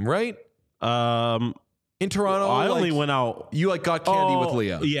second time, right? In Toronto, I only went out. You like got candy with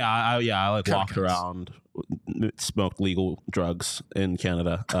Leah. Yeah, I like walked around, smoked legal drugs in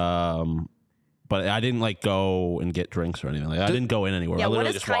Canada. But I didn't like go and get drinks or anything. Like, I didn't go in anywhere. Yeah, I what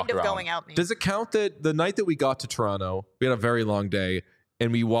literally does just kind walked of around. going out mean? Does it count that the night that we got to Toronto, we had a very long day,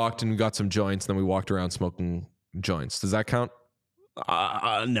 and we walked and got some joints, and then we walked around smoking joints? Does that count?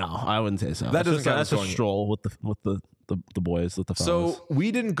 No, I wouldn't say so. That doesn't count. That's a stroll with the boys, with the fellas. So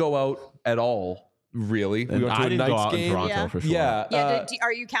we didn't go out at all, really. We went to I a didn't go Knights out in game. Toronto for sure. Yeah.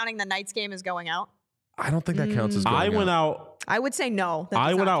 Are you counting the Knights game as going out? I don't think that counts as going I went out. out. I would say no.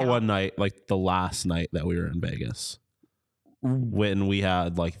 I went out one night, like the last night that we were in Vegas, when we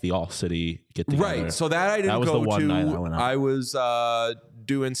had like the all city get together. Right. So that I didn't That was go the one to. night I went out. I was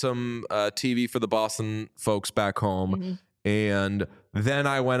doing some TV for the Boston folks back home, and then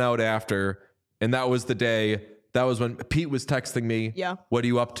I went out after, and that was the day. That was when Pete was texting me. Yeah. What are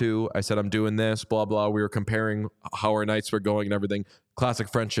you up to? I said, I'm doing this, blah, blah. We were comparing how our nights were going and everything. Classic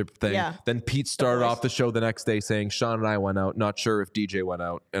friendship thing. Yeah. Then Pete started off the show the next day saying, Sean and I went out. Not sure if DJ went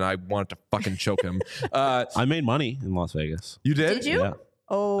out. And I wanted to fucking choke him. I made money in Las Vegas. You did? Did you? Yeah.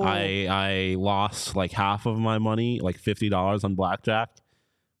 Oh. I lost like half of my money, like $50 on blackjack.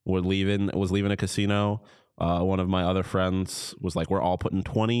 Was leaving a casino. One of my other friends was like, we're all putting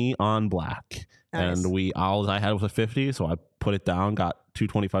 20 on black. Nice. And all I had was a 50, so I put it down, got two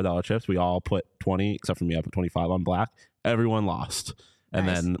 $25 chips. We all put 20, except for me, I put 25 on black. Everyone lost. And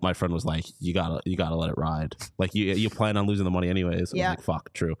then my friend was like, you gotta let it ride. Like you plan on losing the money anyways. Yeah. I was like,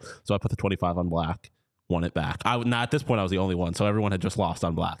 fuck, true. So I put the 25 on black, won it back. At this point I was the only one, so everyone had just lost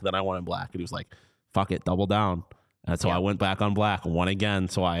on black. Then I won in black, and he was like, fuck it, double down. And so I went back on black, won again.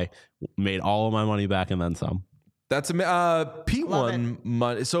 So I made all of my money back and then some. That's Pete won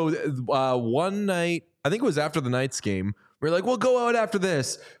money. So one night, I think it was after the Knights game, we were like, we'll go out after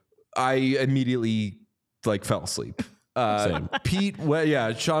this. I immediately like fell asleep. Same. Pete,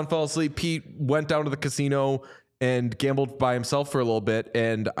 Sean fell asleep. Pete went down to the casino and gambled by himself for a little bit,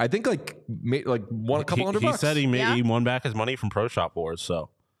 and I think won a couple $100. He said he won back his money from Pro Shop Wars. So.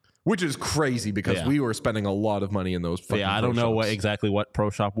 Which is crazy because we were spending a lot of money in those fucking I don't know exactly what Pro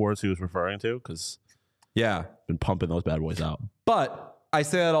Shop Wars he was referring to, because been pumping those bad boys out. But I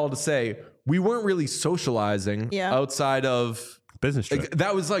say that all to say we weren't really socializing outside of business trip.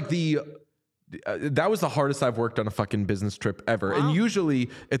 That was like that was the hardest I've worked on a fucking business trip ever. Wow. And usually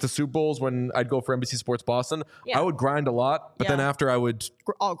at the Super Bowls when I'd go for NBC Sports Boston, I would grind a lot, but then after I would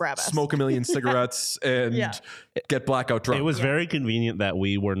all grab us. smoke a million cigarettes and get blackout drunk. It was very convenient that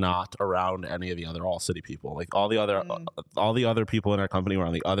we were not around any of the other All City people. Like all the other people in our company were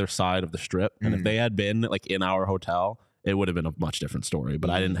on the other side of the strip, and if they had been like in our hotel it would have been a much different story. But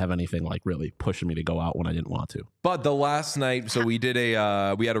I didn't have anything like really pushing me to go out when I didn't want to. But the last night, so we had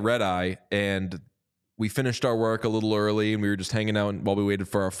a red eye, and we finished our work a little early, and we were just hanging out while we waited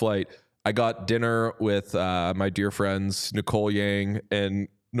for our flight. I got dinner with my dear friends Nicole Yang and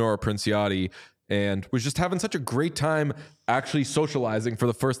Nora Princiati, and was just having such a great time actually socializing for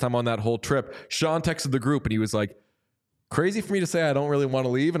the first time on that whole trip. Sean texted the group, and he was like, crazy for me to say I don't really want to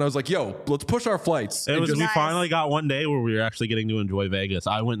leave. And I was like, yo, let's push our flights. We finally got one day where we were actually getting to enjoy Vegas.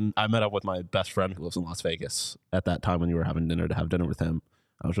 I met up with my best friend who lives in Las Vegas at that time when you were having dinner to have dinner with him.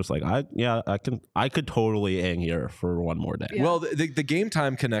 I was just like, I could totally hang here for one more day. Yeah. Well, the game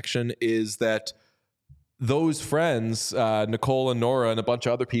time connection is that those friends, Nicole and Nora and a bunch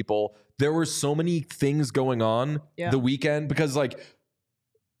of other people, there were so many things going on the weekend because, like,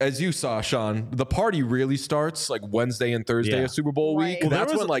 as you saw, Sean, the party really starts like Wednesday and Thursday of Super Bowl week. Well,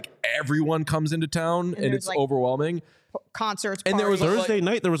 that's when like everyone comes into town and it's like overwhelming. Concerts, and parties. there was Thursday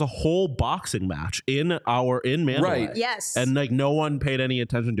night. There was a whole boxing match in Mandalay. Right. Yes. And like no one paid any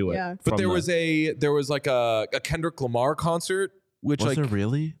attention to it. Yeah. But there was like a Kendrick Lamar concert, which was like there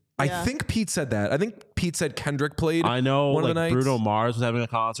really? I think Pete said that. I think Pete said Kendrick played. I know one of the nights. Bruno Mars was having a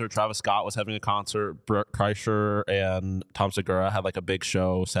concert. Travis Scott was having a concert. Brett Kreischer and Tom Segura had like a big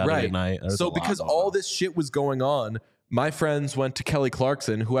show Saturday night. So because all this shit was going on, my friends went to Kelly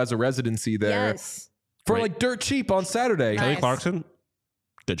Clarkson, who has a residency there, for like dirt cheap on Saturday. Nice. Kelly Clarkson,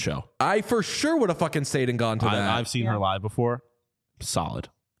 good show. I for sure would have fucking stayed and gone to that. I've seen her live before. Solid.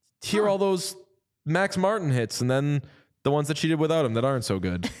 Hear all those Max Martin hits and then the ones that she did without him that aren't so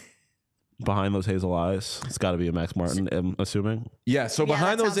good. Behind Those Hazel Eyes, it's got to be a Max Martin, I'm assuming. Yeah, so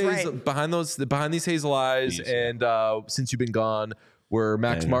behind these hazel eyes, Jeez. and Since You've Been Gone were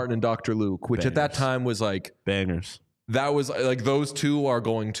Max Martin and Dr. Luke, which at that time was like bangers. That was like those two are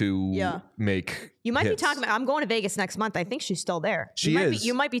going to make. You might hits. be talking about. I'm going to Vegas next month. I think she's still there. She is.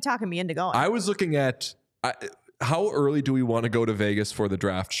 You might be talking me into going. I was looking at how early do we want to go to Vegas for the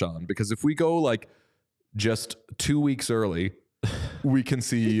draft, Sean? Because if we go like just 2 weeks early. We can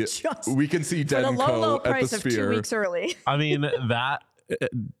see Dead and Co at the Sphere. 2 weeks early. I mean that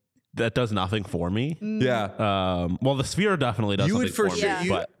does nothing for me. Yeah. Well, the Sphere definitely does something for me.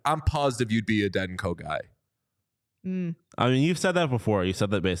 But I'm positive you'd be a Dead and Co guy. I mean, you've said that before. You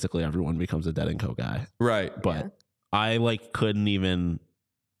said that basically everyone becomes a Dead and Co guy, right? But I like couldn't even.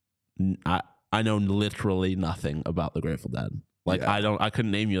 I know literally nothing about the Grateful Dead. Like I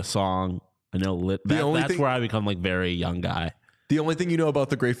couldn't name you a song. I know that's where I become like very young guy. The only thing you know about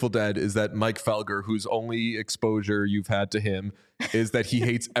the Grateful Dead is that Mike Felger, whose only exposure you've had to him is that he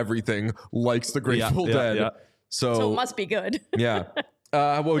hates everything, likes the Grateful Dead. Yeah. So it must be good. Yeah.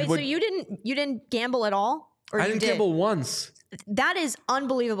 Wait, so you didn't gamble at all? Or I didn't gamble once. That is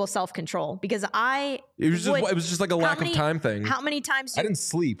unbelievable self-control because it was just like a lack of time thing. How many times? I didn't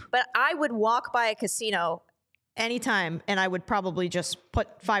sleep. But I would walk by a casino anytime and I would probably just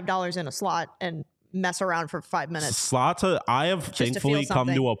put $5 in a slot and mess around for 5 minutes. Slots, I have thankfully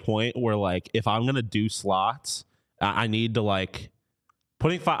come to a point where like if I'm gonna do slots, I need to like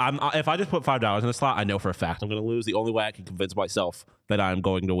if I just put $5 in a slot, I know for a fact I'm gonna lose. The only way I can convince myself that I'm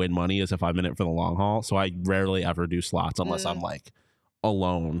going to win money is if I'm in it for the long haul. So I rarely ever do slots unless I'm like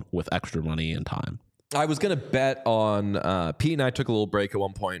alone with extra money and time. I was gonna bet on Pete and I took a little break at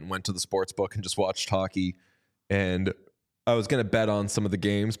one point and went to the sports book and just watched hockey, and I was going to bet on some of the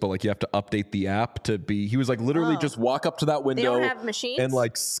games, but like you have to update the app to be, he was like literally just walk up to that window. They don't have machines? And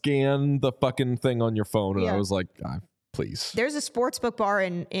like scan the fucking thing on your phone. And I was like, please. There's a sportsbook bar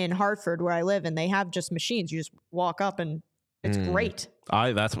in Hartford where I live and they have just machines. You just walk up and it's great.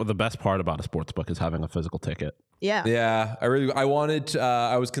 That's what the best part about a sports book is having a physical ticket. Yeah. Yeah. I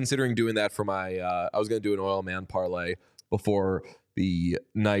was considering doing that for my, I was going to do an Oil Man parlay before the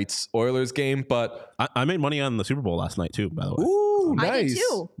Knights Oilers game, but I made money on the Super Bowl last night too, by the way. Ooh, nice. I did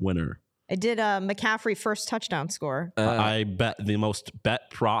too. Winner. I did McCaffrey first touchdown score. I bet the most bet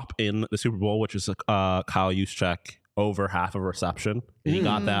prop in the Super Bowl, which is Kyle Juszczyk over half of reception. And he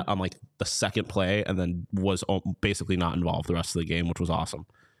got that on like the second play and then was basically not involved the rest of the game, which was awesome.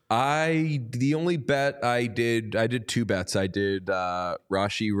 The only bet I did two bets. I did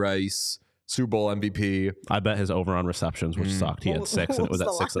Rashee Rice Super Bowl MVP. I bet his over on receptions, which sucked. He had 6 and it was at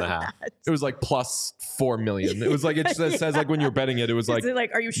 6.5. It was like plus 4 million. It was like, it just says like when you're betting it, it was like,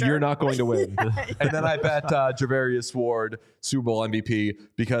 are you sure? You're not going to win. And then I bet Javarius Ward Super Bowl MVP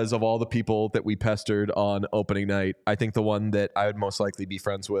because of all the people that we pestered on opening night. I think the one that I would most likely be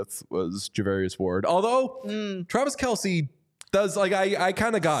friends with was Javarius Ward. Although Travis Kelce does, like, I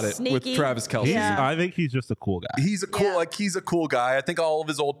kind of got it with Travis Kelce. I think he's just a cool guy. He's a cool guy. I think all of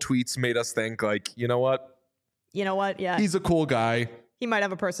his old tweets made us think, like, you know what? You know what? Yeah. He's a cool guy. He might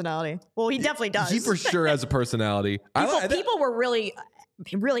have a personality. Well, he definitely does. He for sure has a personality. People were really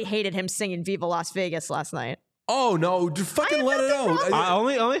hated him singing Viva Las Vegas last night. Oh no, just fucking let it out.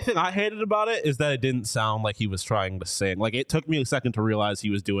 Only thing I hated about it is that it didn't sound like he was trying to sing. Like, it took me a second to realize he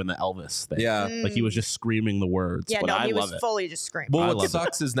was doing the Elvis thing. Yeah. Like, he was just screaming the words. Yeah, but no, I he love was fully just screaming. Well, what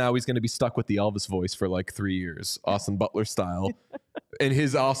sucks is now he's going to be stuck with the Elvis voice for like 3 years, Austin Butler style. And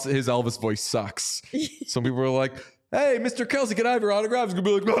his Elvis voice sucks. Some people were like, hey, Mr. Kelsey, can I have your autograph? He's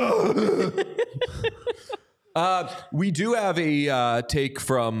going to be like, we do have a take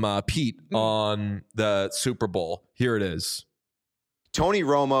from Pete on the Super Bowl. Here it is. Tony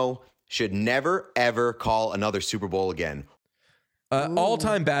Romo should never, ever call another Super Bowl again.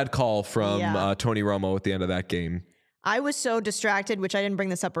 All-time bad call from Tony Romo at the end of that game. I was so distracted, which I didn't bring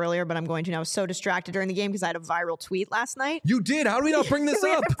this up earlier, but I'm going to now. I was so distracted during the game because I had a viral tweet last night. You did? How do we not bring this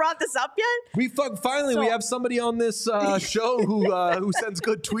we up? haven't brought this up yet? We finally have somebody on this show who sends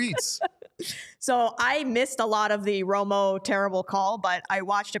good tweets. So I missed a lot of the Romo terrible call, but I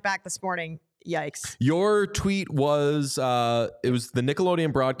watched it back this morning. Yikes. Your tweet was, it was the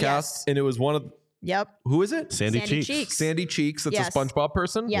Nickelodeon broadcast, and it was one of... Yep. Who is it? Sandy Cheeks. Sandy Cheeks. That's a SpongeBob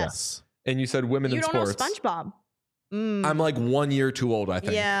person? Yes. And you said women in sports. You don't know SpongeBob. I'm like 1 year too old, I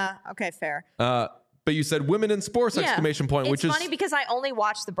think. Yeah. Okay, fair. But you said women in sports, exclamation point, which is... It's funny because I only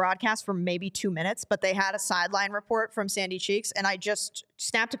watched the broadcast for maybe 2 minutes, but they had a sideline report from Sandy Cheeks, and I just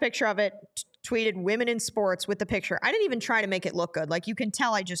snapped a picture of it, tweeted women in sports with the picture. I didn't even try to make it look good. Like, you can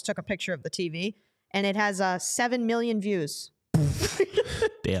tell I just took a picture of the TV, and it has 7 million views.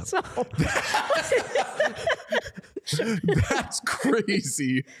 Damn. That's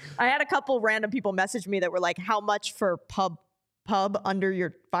crazy. I had a couple random people message me that were like, how much for pub under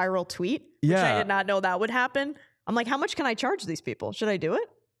your viral tweet? Which I did not know that would happen. I'm like, how much can I charge these people? Should I do it?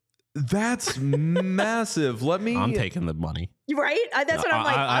 That's massive. I'm taking the money. Right? That's what I'm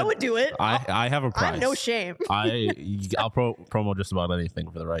like. I would do it. I have a price. I have no shame. I'll promo just about anything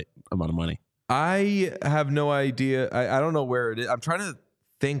for the right amount of money. I have no idea. I don't know where it is. I'm trying to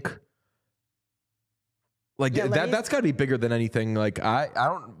think. Like that's got to be bigger than anything. Like I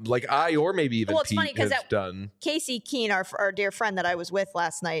don't like or maybe even it's funny Pete has done. Casey Keene, our dear friend that I was with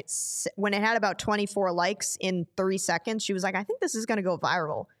last night, when it had about 24 likes in 3 seconds, she was like, I think this is going to go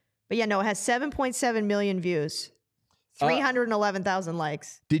viral. But yeah, no, it has 7.7 million views, 311,000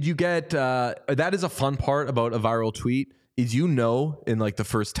 likes. Did you get, that is a fun part about a viral tweet, is in like the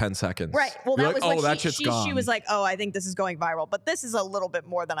first 10 seconds. Right. Well, that was like, that shit's gone. She was like, oh, I think this is going viral. But this is a little bit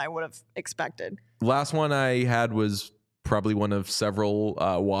more than I would have expected. Last one I had was probably one of several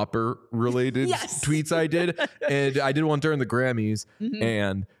Whopper related tweets I did. And I did one during the Grammys. Mm-hmm.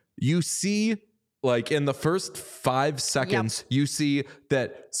 And you see, like in the first 5 seconds, you see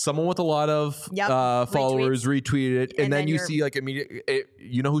that someone with a lot of followers retweeted it. And then you see like immediately,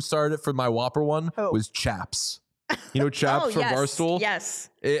 you know who started it for my Whopper one? Was Chaps. You know Chaps from Barstool? Yes.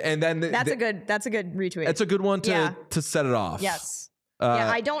 And then that's a good retweet. It's a good one to set it off. Yes.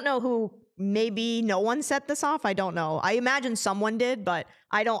 I don't know who. Maybe no one set this off. I don't know. I imagine someone did, but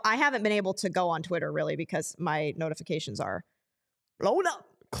I haven't been able to go on Twitter really because my notifications are blown up.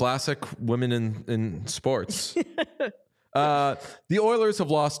 Classic women in sports. The Oilers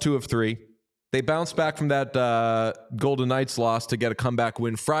have lost 2 of 3. They bounced back from that Golden Knights loss to get a comeback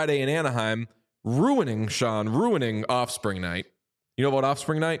win Friday in Anaheim, ruining Offspring Night. You know about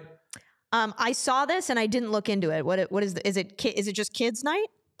Offspring Night? I saw this and I didn't look into it. What is it just kids night?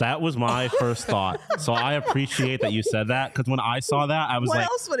 That was my first thought. So I appreciate that you said that, because when I saw that, I was like,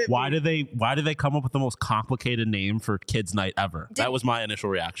 why did they come up with the most complicated name for kids night ever? That was my initial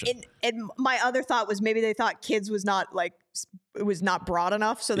reaction. And my other thought was maybe they thought kids was not like, it was not broad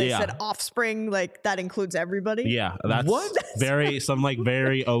enough. So they said offspring, like that includes everybody. Yeah. That's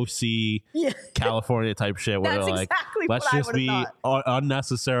very OC California type shit where that's they're like, exactly let's just be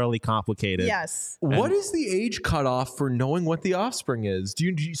unnecessarily complicated. Yes. What is the age cutoff for knowing what The Offspring is?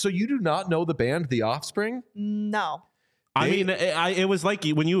 So you do not know the band The Offspring? No. I mean, it was like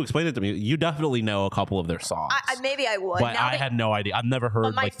when you explained it to me, you definitely know a couple of their songs. Maybe I would. But I had no idea. I've never heard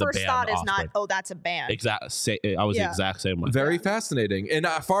but my like the band. My first thought is Offspring. not, that's a band. Exactly. I was the exact same way. Very fascinating. And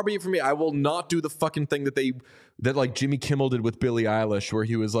far be it from me, I will not do the fucking thing that like Jimmy Kimmel did with Billie Eilish, where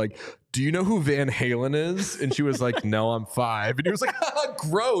he was like, do you know who Van Halen is? And she was like, no, I'm 5. And he was like,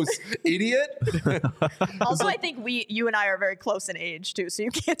 gross, idiot. Also, I think you and I are very close in age too, so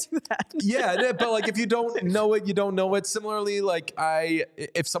you can't do that. Yeah, but like if you don't know it, you don't know it. Similarly, like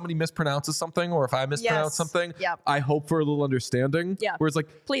if somebody mispronounces something or if I mispronounce something, I hope for a little understanding. Yeah. Where it's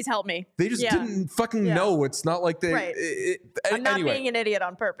like, please help me. They just didn't fucking know. It's not like they. Right. I'm not being an idiot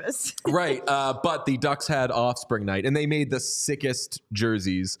on purpose. Right. But the Ducks had Offspring night, and they made the sickest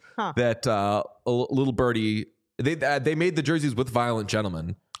jerseys that a little birdie. They made the jerseys with Violent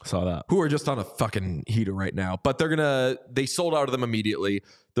Gentlemen. Saw that. Who are just on a fucking heater right now. But they sold out of them immediately.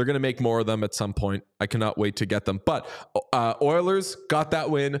 They're going to make more of them at some point. I cannot wait to get them. But Oilers got that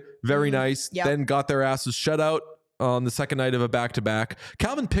win. Very nice. Yep. Then got their asses shut out on the second night of a back-to-back.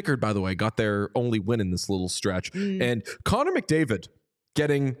 Calvin Pickard, by the way, got their only win in this little stretch. And Connor McDavid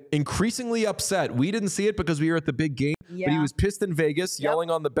getting increasingly upset. We didn't see it because we were at the big game, but he was pissed in Vegas,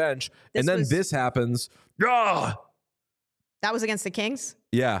 yelling on the bench. And then this happens. That was against the Kings?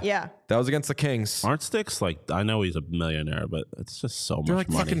 Yeah. That was against the Kings. Aren't sticks like, I know he's a millionaire, but it's just so They're much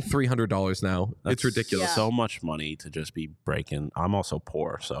like money. fucking $300 now. It's ridiculous. So much money to just be breaking. I'm also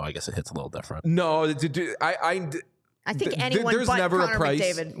poor, so I guess it hits a little different. No, I think anyone there's but never Connor a price.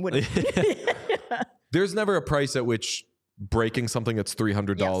 McDavid would. There's never a price at which breaking something that's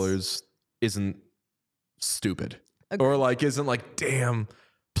 $300 isn't stupid. Agreed. Or like isn't like, damn,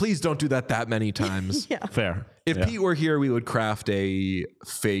 please don't do that many times. Fair. If Pete were here, we would craft a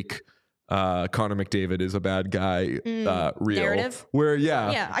fake Connor McDavid is a bad guy reel. Narrative? Where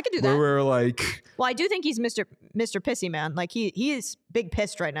I could do that. Where we're like, well, I do think he's Mr. Pissy Man. Like he is big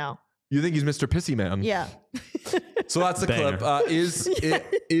pissed right now. You think he's Mr. Pissy Man? Yeah. So that's the clip.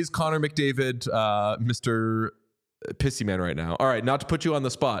 Is Connor McDavid Mr. Pissy Man right now? All right, not to put you on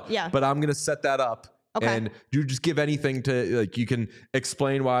the spot. Yeah. But I'm gonna set that up. Okay. And you just give anything to, like, you can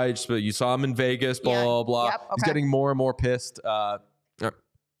explain why. Just, you saw him in Vegas, blah, blah. Yep. Okay. He's getting more and more pissed. The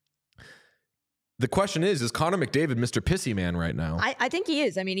question is Connor McDavid Mr. Pissy Man right now? I think he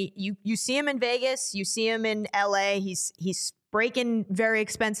is. I mean, you see him in Vegas. You see him in LA. He's breaking very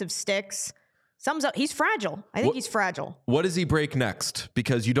expensive sticks. He's fragile. I think he's fragile. What does he break next?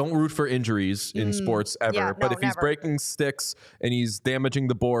 Because you don't root for injuries in sports ever. Yeah, but if he's breaking sticks and he's damaging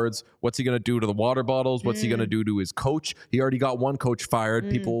the boards, what's he going to do to the water bottles? What's he going to do to his coach? He already got one coach fired.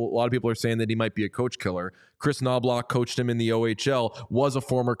 A lot of people are saying that he might be a coach killer. Chris Knobloch coached him in the OHL, was a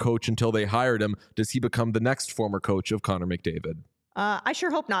former coach until they hired him. Does he become the next former coach of Connor McDavid? I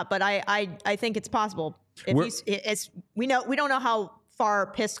sure hope not, but I think it's possible. We don't know how far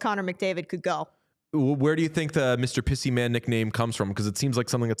pissed Connor McDavid could go. Where do you think the Mr. Pissy Man nickname comes from? Because it seems like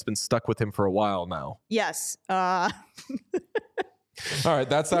something that's been stuck with him for a while now. Yes. All right,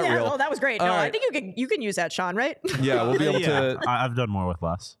 that's that real. Oh, that was great. No, right. I think you can use that, Sean, right? Yeah, we'll be able to. I've done more with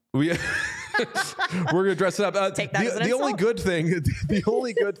less. We're gonna dress it up. Take that as an the only insult. the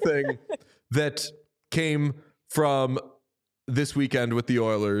only good thing that came from this weekend with the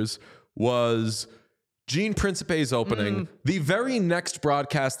Oilers was Gene Principe's opening, the very next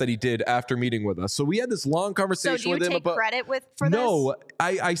broadcast that he did after meeting with us. So we had this long conversation with him. So do you take credit for this? No,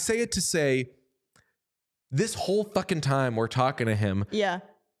 I say it to say this whole fucking time we're talking to him. Yeah.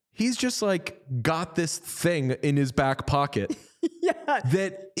 He's just like got this thing in his back pocket.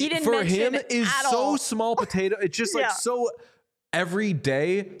 That he didn't for him is at so all. small potato. It's just like so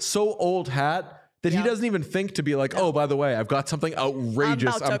everyday, so old hat that he doesn't even think to be like, oh, by the way, I've got something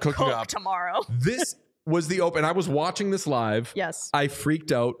outrageous I'm cooking up tomorrow. This was the open. I was watching this live. Yes. I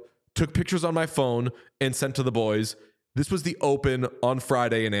freaked out, took pictures on my phone and sent to the boys. This was the open on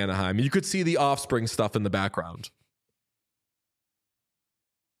Friday in Anaheim. You could see the Offspring stuff in the background.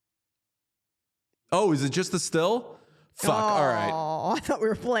 Oh, is it just the still? Fuck. All right. Oh, I thought we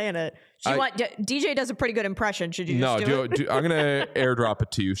were playing it. DJ does a pretty good impression. Should you just do it? I'm going to airdrop it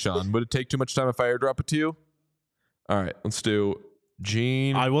to you, Sean. Would it take too much time if I airdrop it to you? All right. Let's do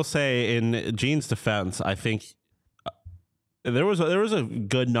Gene. I will say in Gene's defense, I think there was a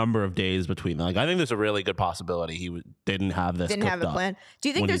good number of days between them. Like, I think there's a really good possibility he didn't have this. Didn't have it planned. Do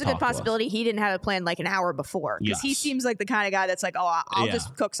you think there's a good possibility he didn't have it planned like an hour before? Because he seems like the kind of guy that's like, oh, I'll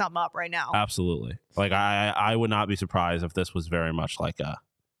just cook something up right now. Absolutely. Like I would not be surprised if this was very much like a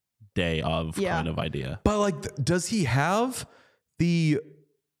day of kind of idea. But like, does he have the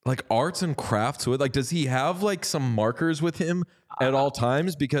like arts and crafts with? Like, does he have like some markers with him at all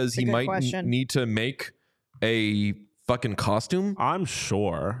times? Because he might need to make a fucking costume. I'm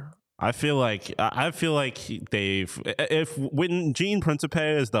sure. I feel like when Gene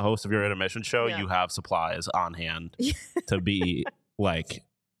Principe is the host of your intermission show, you have supplies on hand to be like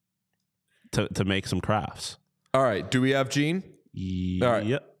to make some crafts. All right. Do we have Gene? Yeah. All right.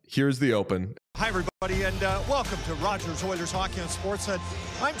 Yep. Here's the open. Hi, everybody, and welcome to Rogers Oilers Hockey on Sportsnet.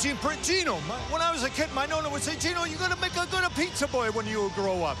 I'm Gino. When I was a kid, my nonna would say, Gino, you're going to make a good pizza boy when you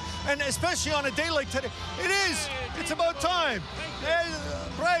grow up. And especially on a day like today. It's about time.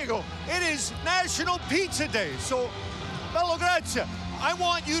 Prego. It is National Pizza Day. So, bello grazie. I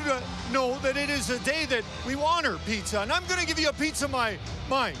want you to know that it is a day that we honor pizza. And I'm going to give you a piece of my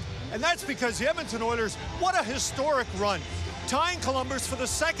mind. And that's because the Edmonton Oilers, what a historic run. Tying Columbus for the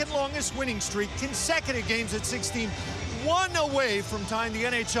second longest winning streak, consecutive games at 16, one away from tying the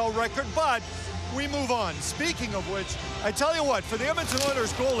NHL record, but we move on. Speaking of which, I tell you what, for the Edmonton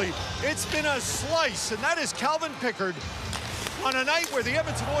Oilers goalie, it's been a slice, and that is Calvin Pickard on a night where the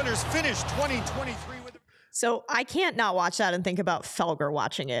Edmonton Oilers finished 2023 with... So I can't not watch that and think about Felger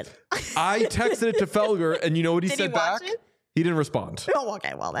watching it. I texted it to Felger, and you know what he Did said he watch back? it? He didn't respond. Oh,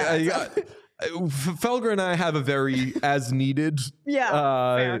 okay, well, that's... Felger and I have a very as needed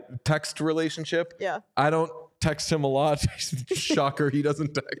text relationship. Yeah. I don't text him a lot. Shocker, he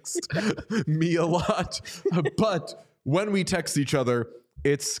doesn't text me a lot. But when we text each other,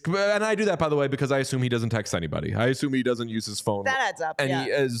 and I do that, by the way, because I assume he doesn't text anybody. I assume he doesn't use his phone. That adds up.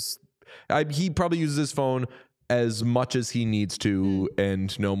 And he probably uses his phone as much as he needs to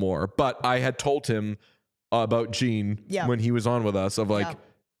and no more. But I had told him about Gene when he was on with us of like,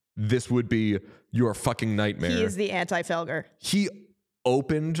 this would be your fucking nightmare. He is the anti-Felger. He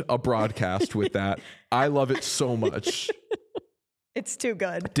opened a broadcast with that. I love it so much. It's too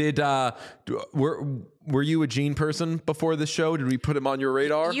good. Were you a Gene person before this show? Did we put him on your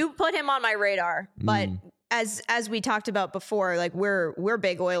radar? You put him on my radar, but as we talked about before, like we're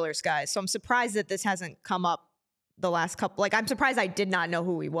big Oilers guys, so I'm surprised that this hasn't come up the last couple. Like I'm surprised I did not know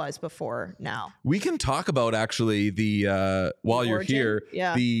who he was before now. We can talk about actually the while you're here,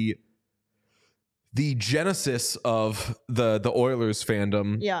 the genesis of the Oilers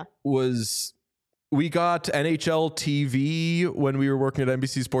fandom was we got NHL TV when we were working at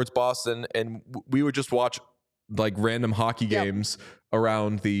NBC Sports Boston, and we would just watch like random hockey games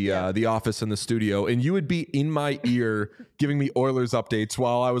around the office and the studio, and you would be in my ear giving me Oilers updates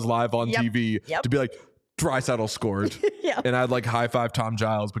while I was live on TV to be like, Draisaitl scored. And I'd like high five Tom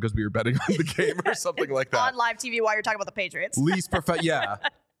Giles because we were betting on the game or something like that. On live TV while you're talking about the Patriots. Least perfect. Yeah.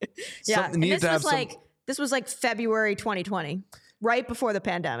 And this was like February 2020, right before the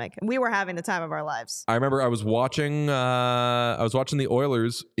pandemic. And we were having the time of our lives. I remember I was watching the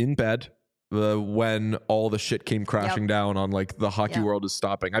Oilers in bed when all the shit came crashing down on like the hockey world is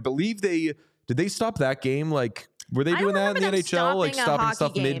stopping. I believe did they stop that game? Like, were they doing that in the NHL? Like stopping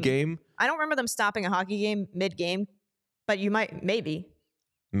stuff mid-game? I don't remember them stopping a hockey game mid-game, but you might, maybe.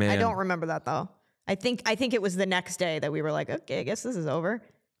 Man. I don't remember that though. I think it was the next day that we were like, okay, I guess this is over.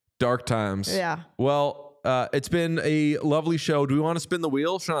 Dark times. Yeah. Well, it's been a lovely show. Do we want to spin the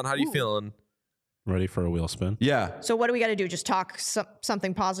wheel? Sean, how are you feeling? Ready for a wheel spin? Yeah. So what do we got to do? Just talk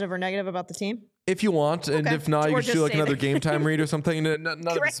something positive or negative about the team? If you want, and if not, you Or can just do like say another that. game time read or something. None of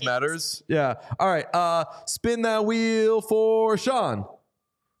this matters. Yeah. All right. Spin that wheel for Sean.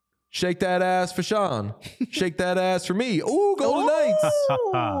 Shake that ass for Sean. Shake that ass for me. Ooh, Golden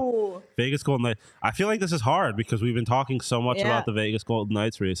Knights. Vegas Golden Knights. I feel like this is hard because we've been talking so much about the Vegas Golden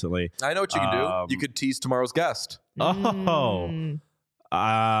Knights recently. I know what you can do. You could tease tomorrow's guest. Oh.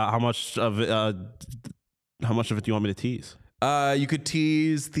 How much of it do you want me to tease? You could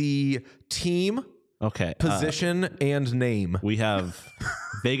tease the team, position, and name. We have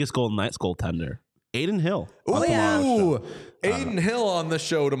Vegas Golden Knights goaltender Aiden Hill. Ooh, Aiden Hill on the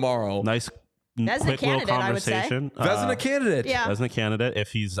show tomorrow. Nice, Vezina quick little candidate, I would say. conversation. Vezina candidate. Yeah. Vezina candidate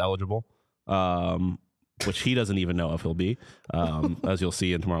if he's eligible, which he doesn't even know if he'll be, as you'll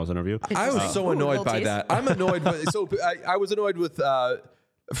see in tomorrow's interview. I was so annoyed by that. I'm annoyed. I was annoyed with.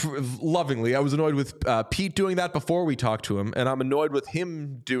 Lovingly, I was annoyed with Pete doing that before we talked to him, and I'm annoyed with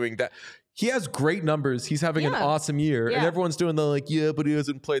him doing that. He has great numbers. He's having an awesome year, and everyone's doing the like, but he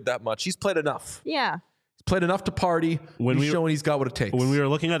hasn't played that much. He's played enough. Yeah. He's played enough to party. He's showing he's got what it takes. When we were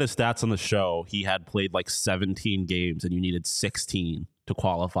looking at his stats on the show, he had played like 17 games, and you needed 16 to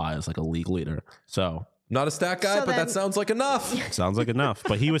qualify as like a league leader. So not a stat guy, but that sounds like enough. Sounds like enough.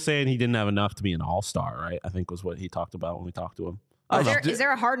 But he was saying he didn't have enough to be an all-star, right? I think was what he talked about when we talked to him. Is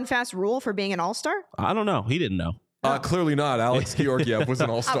there a hard and fast rule for being an all-star? I don't know. He didn't know. Clearly not. Alex Georgiev was an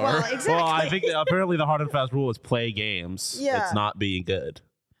all-star. Well, exactly. Well, I think apparently the hard and fast rule is play games. Yeah. It's not being good.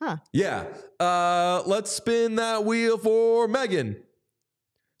 Huh. Yeah. Let's spin that wheel for Megan.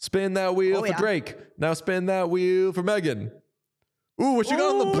 Spin that wheel for Drake. Now spin that wheel for Megan. Ooh, what you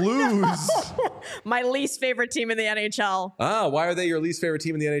got on the Blues? My least favorite team in the NHL. Why are they your least favorite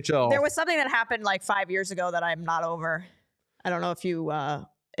team in the NHL? There was something that happened like 5 years ago that I'm not over. I don't know if you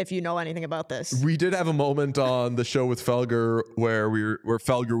if you know anything about this. We did have a moment on the show with Felger where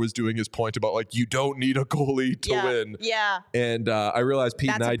Felger was doing his point about like you don't need a goalie to win. Yeah. And I realized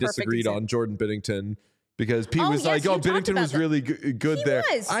Pete and I disagreed on Jordan Binnington because Pete was like, "Oh, Binnington was really good there."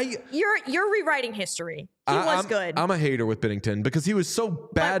 Was. You're rewriting history. He was good. I'm a hater with Binnington because he was so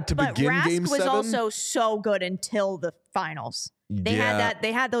bad to begin Rask Game 7. was also so good until the finals. They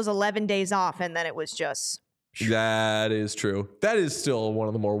had those 11 days off, and then it was just. That is true. That is still one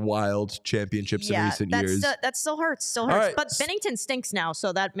of the more wild championships in recent years. That still hurts. Still hurts. Right. But Binnington stinks now,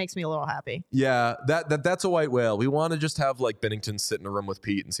 so that makes me a little happy. Yeah, that's a white whale. We want to just have like Binnington sit in a room with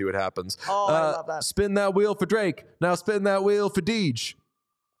Pete and see what happens. Oh, I love that. Spin that wheel for Drake. Now spin that wheel for Deej.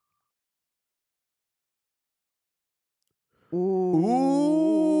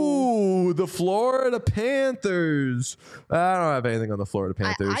 Ooh, the Florida Panthers. I don't have anything on the Florida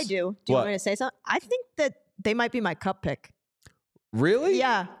Panthers. I do. Do you want me to say something? I think that they might be my cup pick. Really?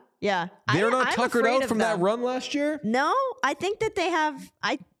 Yeah. They're not tuckered out from that run last year? No, I think that they have.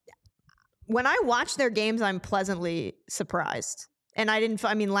 When I watch their games, I'm pleasantly surprised. And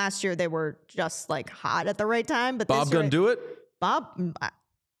last year they were just like hot at the right time. But Bob gonna do it? Bob,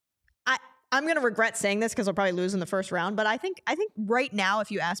 I'm going to regret saying this because I'll probably lose in the first round. But I think right now,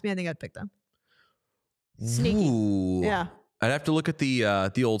 if you ask me, I think I'd pick them. Sneaky. Ooh. Yeah. I'd have to look at the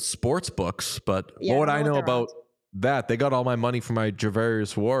old sports books, but what would I know about that? They got all my money from my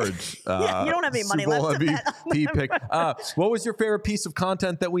Javarius Ward. Yeah, you don't have any money left to bet on them. Pick. What was your favorite piece of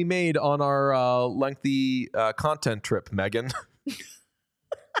content that we made on our lengthy content trip, Megan?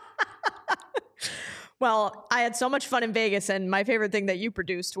 Well, I had so much fun in Vegas, and my favorite thing that you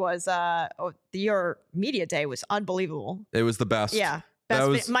produced was your media day was unbelievable. It was the best. Yeah.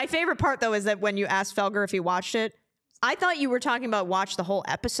 My favorite part, though, is that when you asked Felger if he watched it, I thought you were talking about watch the whole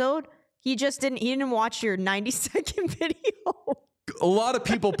episode. He didn't watch your 90-second video. A lot of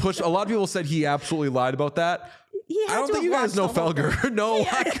people said he absolutely lied about that. I don't think you guys know Felger. No, yeah.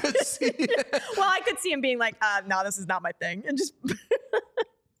 I could see it. Well, I could see him being like, no, this is not my thing. And just...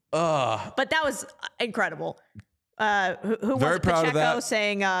 But that was incredible. Who very was proud Pacheco of that.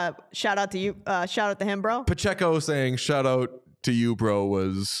 saying, shout out to you, shout out to him, bro? Pacheco saying, shout out to you, bro,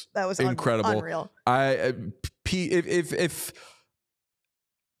 was incredible. Unreal. If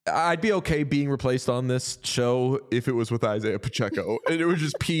I'd be okay being replaced on this show if it was with Isaiah Pacheco. And it was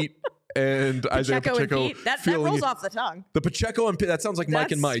just Pete and Isaiah Pacheco. And Pete. That rolls off the tongue. The Pacheco and Pete, that sounds like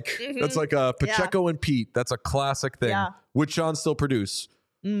Mike and Mike. Mm-hmm. That's like a Pacheco and Pete. That's a classic thing. Yeah. Would Sean still produce?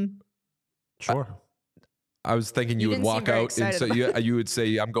 Sure. I was thinking you would walk out and so you would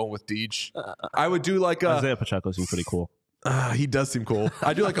say, I'm going with Deej. I would do like Isaiah Pacheco seems pretty cool. He does seem cool.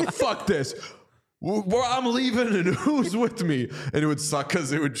 I do like a fuck this. I'm leaving and who's with me? And it would suck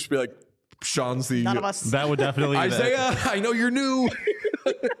because it would just be like Sean's the none of us. That would definitely Isaiah, I know you're new.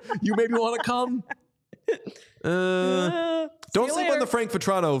 You maybe want to come. Don't sleep on the Frank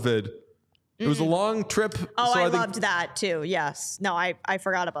Vetrano vid. It was a long trip. Oh, so I loved that too. Yes. No, I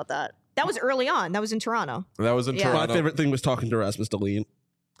forgot about that. That was early on. That was in Toronto. Toronto. My favorite thing was talking to Rasmus Dahlin.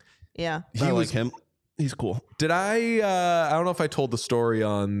 Yeah. I like him. He's cool. Did I don't know if I told the story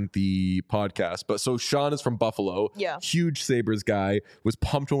on the podcast, but so Sean is from Buffalo. Yeah. Huge Sabres guy. Was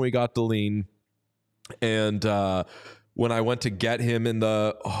pumped when we got Dahlin. And when I went to get him in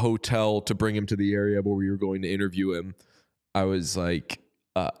the hotel to bring him to the area where we were going to interview him, I was like,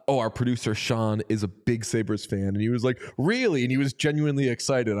 our producer Sean is a big Sabres fan. And he was like, really? And he was genuinely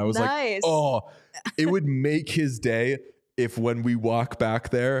excited. I was like, oh, it would make his day if when we walk back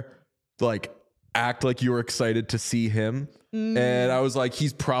there, like, act like you were excited to see him. And I was like,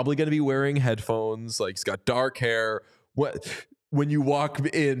 he's probably going to be wearing headphones. Like, he's got dark hair. When you walk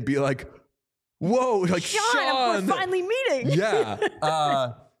in, be like, whoa, like Sean. We're finally meeting.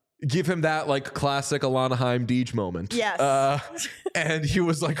 Yeah. Give him that like classic Alana Haim Deej moment. Yes. And he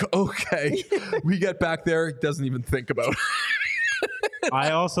was like, okay. We get back there. He doesn't even think about it.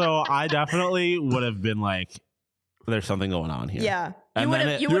 I definitely would have been like, there's something going on here. Yeah.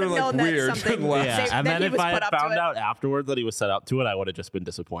 And you would have known weird. that something. Yeah. And then if I had found out afterwards that he was set up to it, I would have just been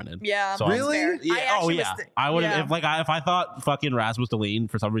disappointed. Yeah. So really? Yeah. Oh yeah. I would have if I thought fucking Rasmus Dahlin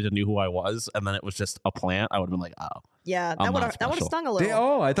for some reason knew who I was, and then it was just a plant, I would have been like, oh. Yeah. That would have stung a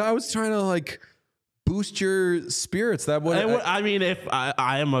little. I thought I was trying to like boost your spirits. That would. I mean, if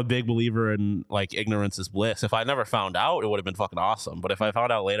I am a big believer in like ignorance is bliss. If I never found out, it would have been fucking awesome. But if I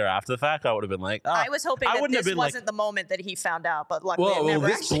found out later after the fact, I would have been like, oh, I was hoping that this wasn't the moment that he found out. But luckily, it never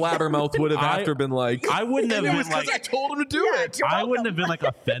his blabbermouth would have after been like, I wouldn't have. It was because I told him to do it. I wouldn't have been like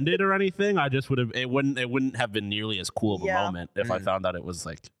offended or anything. I just would have. It wouldn't have been nearly as cool of a moment if I found out it was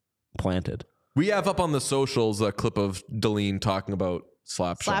like planted. We have up on the socials a clip of Dahlin talking about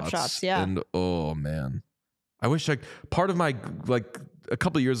slap shots. Yeah. And oh man, I wish part of my, like a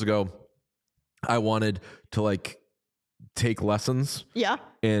couple of years ago, I wanted to like take lessons. Yeah.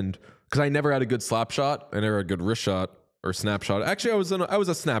 And because I never had a good slap shot, I never had a good wrist shot or snapshot. Actually, I was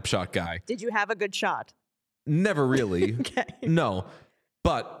a snapshot guy. Did you have a good shot? Never really. Okay. No,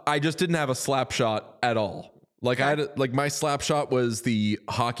 but I just didn't have a slap shot at all. Like I had, like my slap shot was the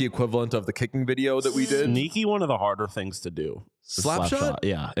hockey equivalent of the kicking video that we did. Sneaky, one of the harder things to do. Slap shot?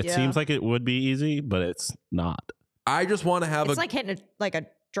 Yeah. It seems like it would be easy, but it's not. I just want to have It's like hitting a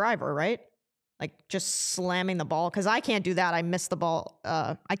driver, right? Like just slamming the ball. Cause I can't do that. I miss the ball.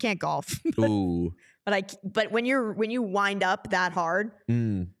 I can't golf. Ooh. But when you wind up that hard,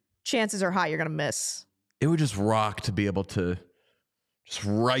 chances are high you're going to miss. It would just rock to be able to just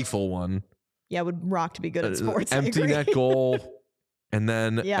rifle one. Yeah, it would rock to be good at sports. Empty net goal. And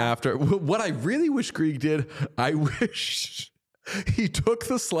then after, what I really wish Greig did, I wish he took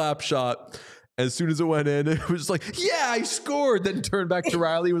the slap shot as soon as it went in. It was like, yeah, I scored. Then turned back to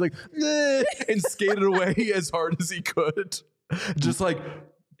Rielly, was like, nah, and skated away as hard as he could. Just like,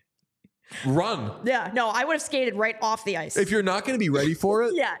 run. Yeah, no, I would have skated right off the ice. If you're not going to be ready for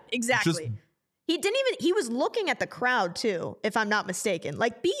it. Yeah, exactly. He was looking at the crowd too, if I'm not mistaken.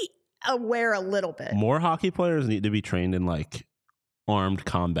 Like, be aware a little bit. More hockey players need to be trained in like armed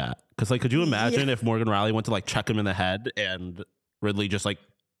combat. Because like, could you imagine if Morgan Rielly went to like check him in the head and Ridley just like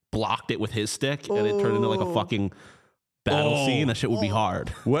blocked it with his stick and it turned into like a fucking battle scene? That shit would be hard.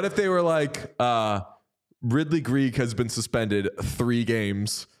 What if they were like, Ridly Greig has been suspended 3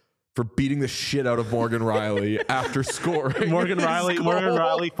 games for beating the shit out of Morgan Rielly after scoring. Morgan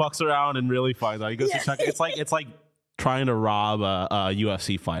Rielly fucks around and really finds out. He goes to check. It's like trying to rob a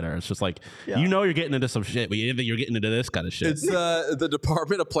UFC fighter. It's just like, you know you're getting into some shit, but you didn't think you're getting into this kind of shit. It's the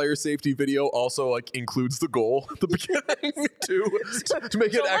Department of Player Safety video also like includes the goal at the beginning to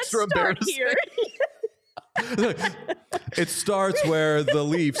make it extra embarrassing. It starts where the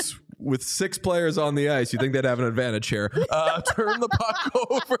Leafs, with 6 players on the ice, you think they'd have an advantage here. Turn the puck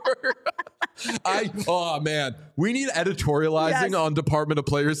over. Oh man, we need editorializing on Department of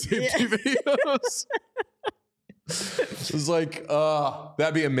Player Safety videos. It's like,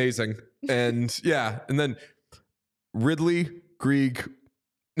 that'd be amazing. And and then Ridly Greig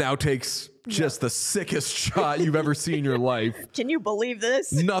now takes just the sickest shot you've ever seen in your life. Can you believe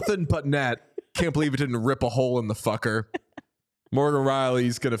this? Nothing but net. Can't believe it didn't rip a hole in the fucker. Morgan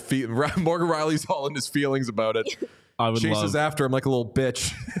Rielly's Morgan Rielly's all in his feelings about it. I would chases after him like a little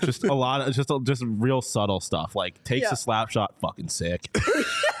bitch. Just a lot of just real subtle stuff. Like takes a slap shot, fucking sick.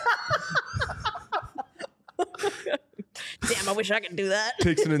 Damn, I wish I could do that.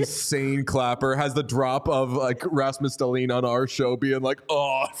 Takes an insane clapper. Has the drop of like Rasmus Dahlin on our show being like,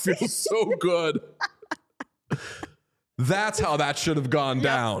 oh, it feels so good. That's how that should have gone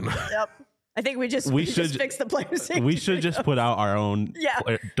down. Yep. I think we should fix the player safety. We should just put out our own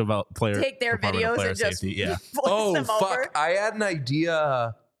player take their videos and just voice them over. I had an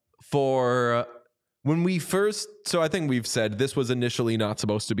idea for when we first. So I think we've said this was initially not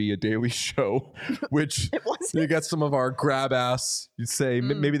supposed to be a daily show, which you get some of our grab ass. You'd say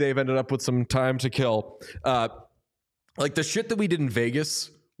maybe they've ended up with some time to kill. Like the shit that we did in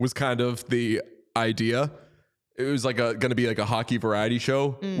Vegas was kind of the idea. It was like going to be like a hockey variety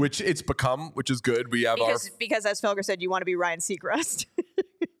show, which it's become, which is good. We have because as Felger said, you want to be Ryan Seacrest.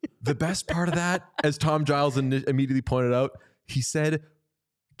 The best part of that, as Tom Giles immediately pointed out, he said,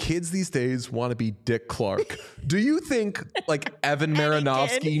 kids these days want to be Dick Clark. Do you think like Evan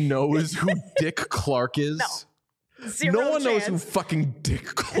Marinovsky knows who Dick Clark is? No. No one knows who fucking Dick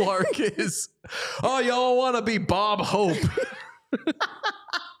Clark is. Oh, y'all want to be Bob Hope.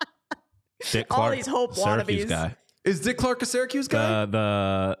 Dick Clark, all these Hope Syracuse wannabes. Guy. Is Dick Clark a Syracuse guy?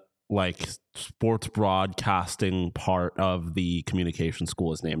 The like sports broadcasting part of the communication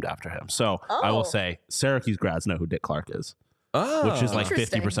school is named after him. So I will say Syracuse grads know who Dick Clark is. Which is like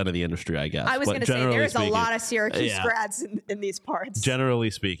 50% of the industry, I guess. I was going to say there's a lot of Syracuse grads in these parts.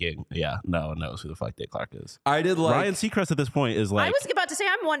 Generally speaking, no one knows who the fuck Dick Clark is. I did like Ryan Seacrest at this point is like. I was about to say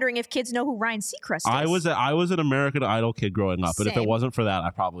I'm wondering if kids know who Ryan Seacrest is. I was an American Idol kid growing up, but if it wasn't for that, I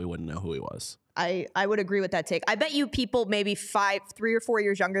probably wouldn't know who he was. I would agree with that take. I bet you people maybe 3 or 4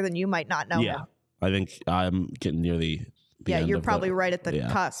 years younger than you might not know him. I think I'm getting near the end you're of probably right at the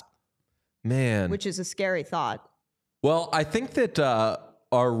cusp. Man. Which is a scary thought. Well, I think that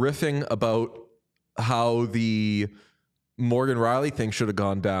our riffing about how the Morgan Rielly thing should have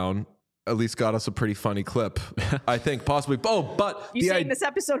gone down at least got us a pretty funny clip. I think possibly. Oh, but you saying this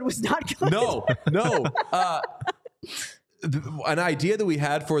episode was not good? No. an idea that we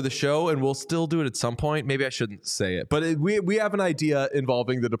had for the show, and we'll still do it at some point. Maybe I shouldn't say it, but we have an idea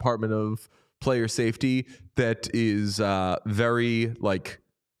involving the Department of Player Safety that is very like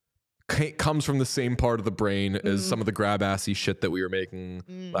comes from the same part of the brain as some of the grab assy shit that we were making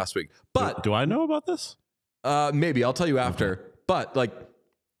last week. But do I know about this? Maybe I'll tell you after. Okay. But like,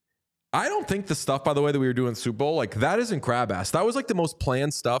 I don't think the stuff, by the way, that we were doing Super Bowl, like that isn't grab ass. That was like the most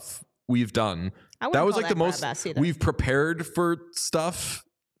planned stuff we've done. That was like the most we've prepared for stuff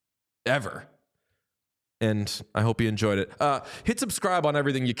ever. And I hope you enjoyed it. Hit subscribe on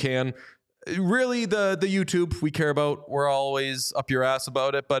everything you can. Really, the YouTube we care about. We're always up your ass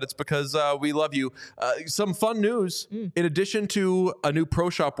about it, but it's because we love you. Some fun news. In addition to a new Pro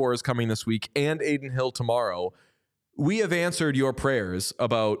Shop Wars coming this week and Aiden Hill tomorrow, we have answered your prayers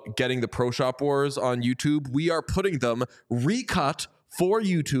about getting the Pro Shop Wars on YouTube. We are putting them recut for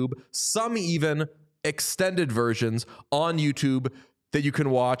YouTube, some even extended versions on YouTube that you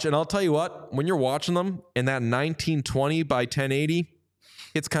can watch. And I'll tell you what, when you're watching them in that 1920 by 1080,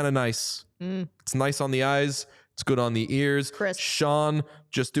 it's kind of nice. It's nice on the eyes. It's good on the ears. Crisp. Sean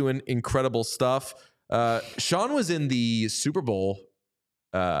just doing incredible stuff. Sean was in the Super Bowl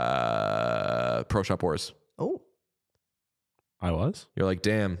Pro Shop Wars. Oh. I was? You're like,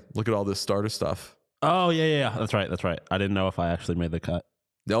 damn, look at all this starter stuff. Oh, yeah. That's right. I didn't know if I actually made the cut.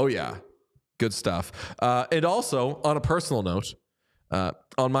 Oh, yeah. Good stuff. And also, on a personal note,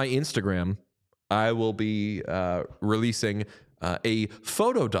 on my Instagram, I will be releasing a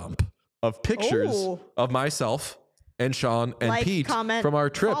photo dump of pictures of myself and Sean and Like, Pete comment, from our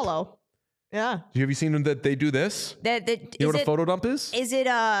trip. Follow. Yeah. Have you seen them that they do this? You know what a photo dump is? Is it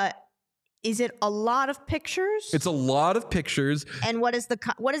a lot of pictures? It's a lot of pictures. And what is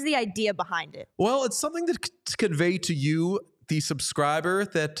the idea behind it? Well, it's something to convey to you, the subscriber,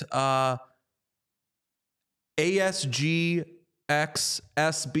 that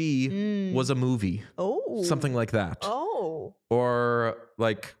ASGXSB was a movie. Oh. Something like that. Oh. Or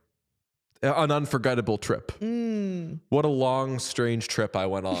like an unforgettable trip. What a long, strange trip I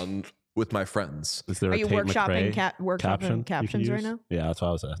went on with my friends. Is there Are a you Tate workshopping McRae captions right now? Yeah, that's what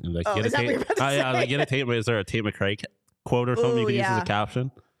I was asking. Like, Is that what you're about to say? Like, is there a Tate McRae quote or something you can use as a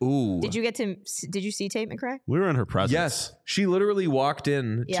caption? Ooh. Did you see Tate McRae? We were in her presence. Yes. She literally walked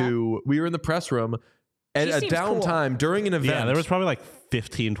in we were in the press room at a downtime during an event. Yeah, there was probably like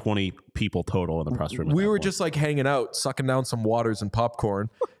 15, 20 people total in the press room. We were just like hanging out, sucking down some waters and popcorn.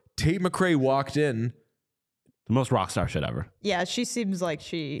 Tate McRae walked in. The most rock star shit ever. Yeah, she seems like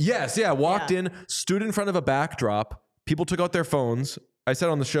she... Yes, walked in, stood in front of a backdrop. People took out their phones. I said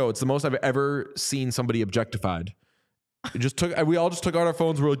on the show, it's the most I've ever seen somebody objectified. We all just took out our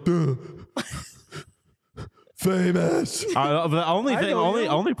phones. We're like, famous. The only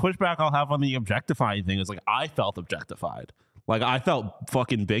pushback I'll have on the objectifying thing is like I felt objectified. Like I felt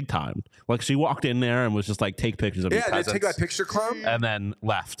fucking big time. Like she walked in there and was just like, take pictures of me. Yeah, take that picture, clown, and then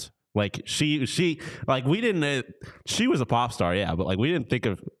left. Like she like we didn't. She was a pop star, yeah, but like we didn't think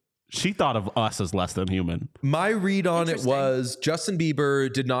of. She thought of us as less than human. My read on it was Justin Bieber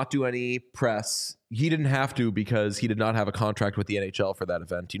did not do any press. He didn't have to because he did not have a contract with the NHL for that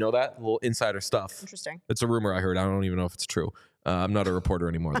event. You know that? A little insider stuff. Interesting. It's a rumor I heard. I don't even know if it's true. I'm not a reporter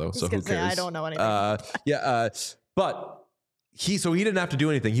anymore, though, so who cares? I don't know anything. But he didn't have to do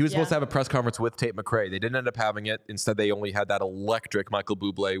anything. He was supposed to have a press conference with Tate McRae. They didn't end up having it. Instead, they only had that electric Michael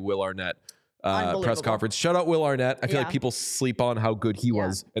Bublé, Will Arnett press conference. Shout out Will Arnett. I feel like people sleep on how good he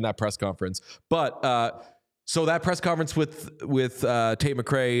was in that press conference. But so that press conference with Tate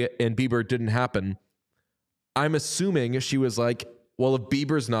McRae and Bieber didn't happen. I'm assuming she was like, well, if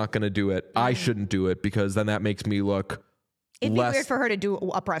Bieber's not going to do it, I shouldn't do it because then that makes me look It'd be weird for her to do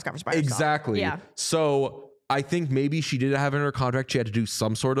a press conference by herself. Exactly. Yeah. So I think maybe she did have in her contract she had to do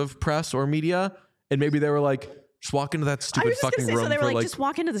some sort of press or media, and maybe they were like, just walk into that stupid fucking room. So they were like, just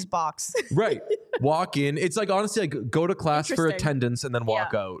walk into this box. Right. Walk in. It's like, honestly, like go to class for attendance and then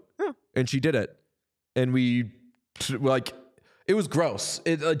walk out. Huh. And she did it. And we like, it was gross.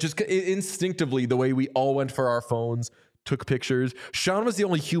 It instinctively, the way we all went for our phones, took pictures. Sean was the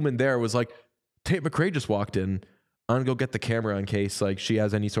only human there, was like, Tate McRae just walked in. I'm gonna go get the camera in case like she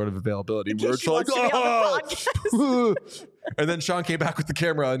has any sort of availability. We're just like, oh! And then Sean came back with the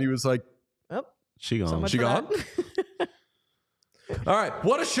camera and he was like, oh, she gone. She gone? All right.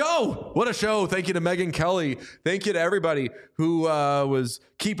 What a show. What a show. Thank you to Megan Kelly. Thank you to everybody who was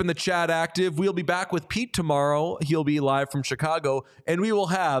keeping the chat active. We'll be back with Pete tomorrow. He'll be live from Chicago. And we will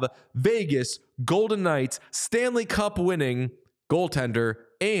have Vegas Golden Knights Stanley Cup winning goaltender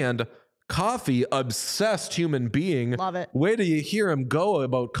and coffee obsessed human being. Love it. Wait till you hear him go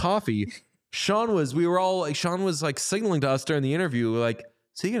about coffee. Sean was like signaling to us during the interview, like,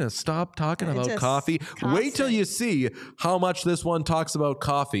 is he going to stop talking about coffee? Constant. Wait till you see how much this one talks about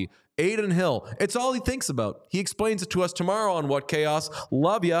coffee. Aiden Hill, it's all he thinks about. He explains it to us tomorrow on What Chaos.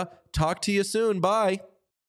 Love ya. Talk to you soon. Bye.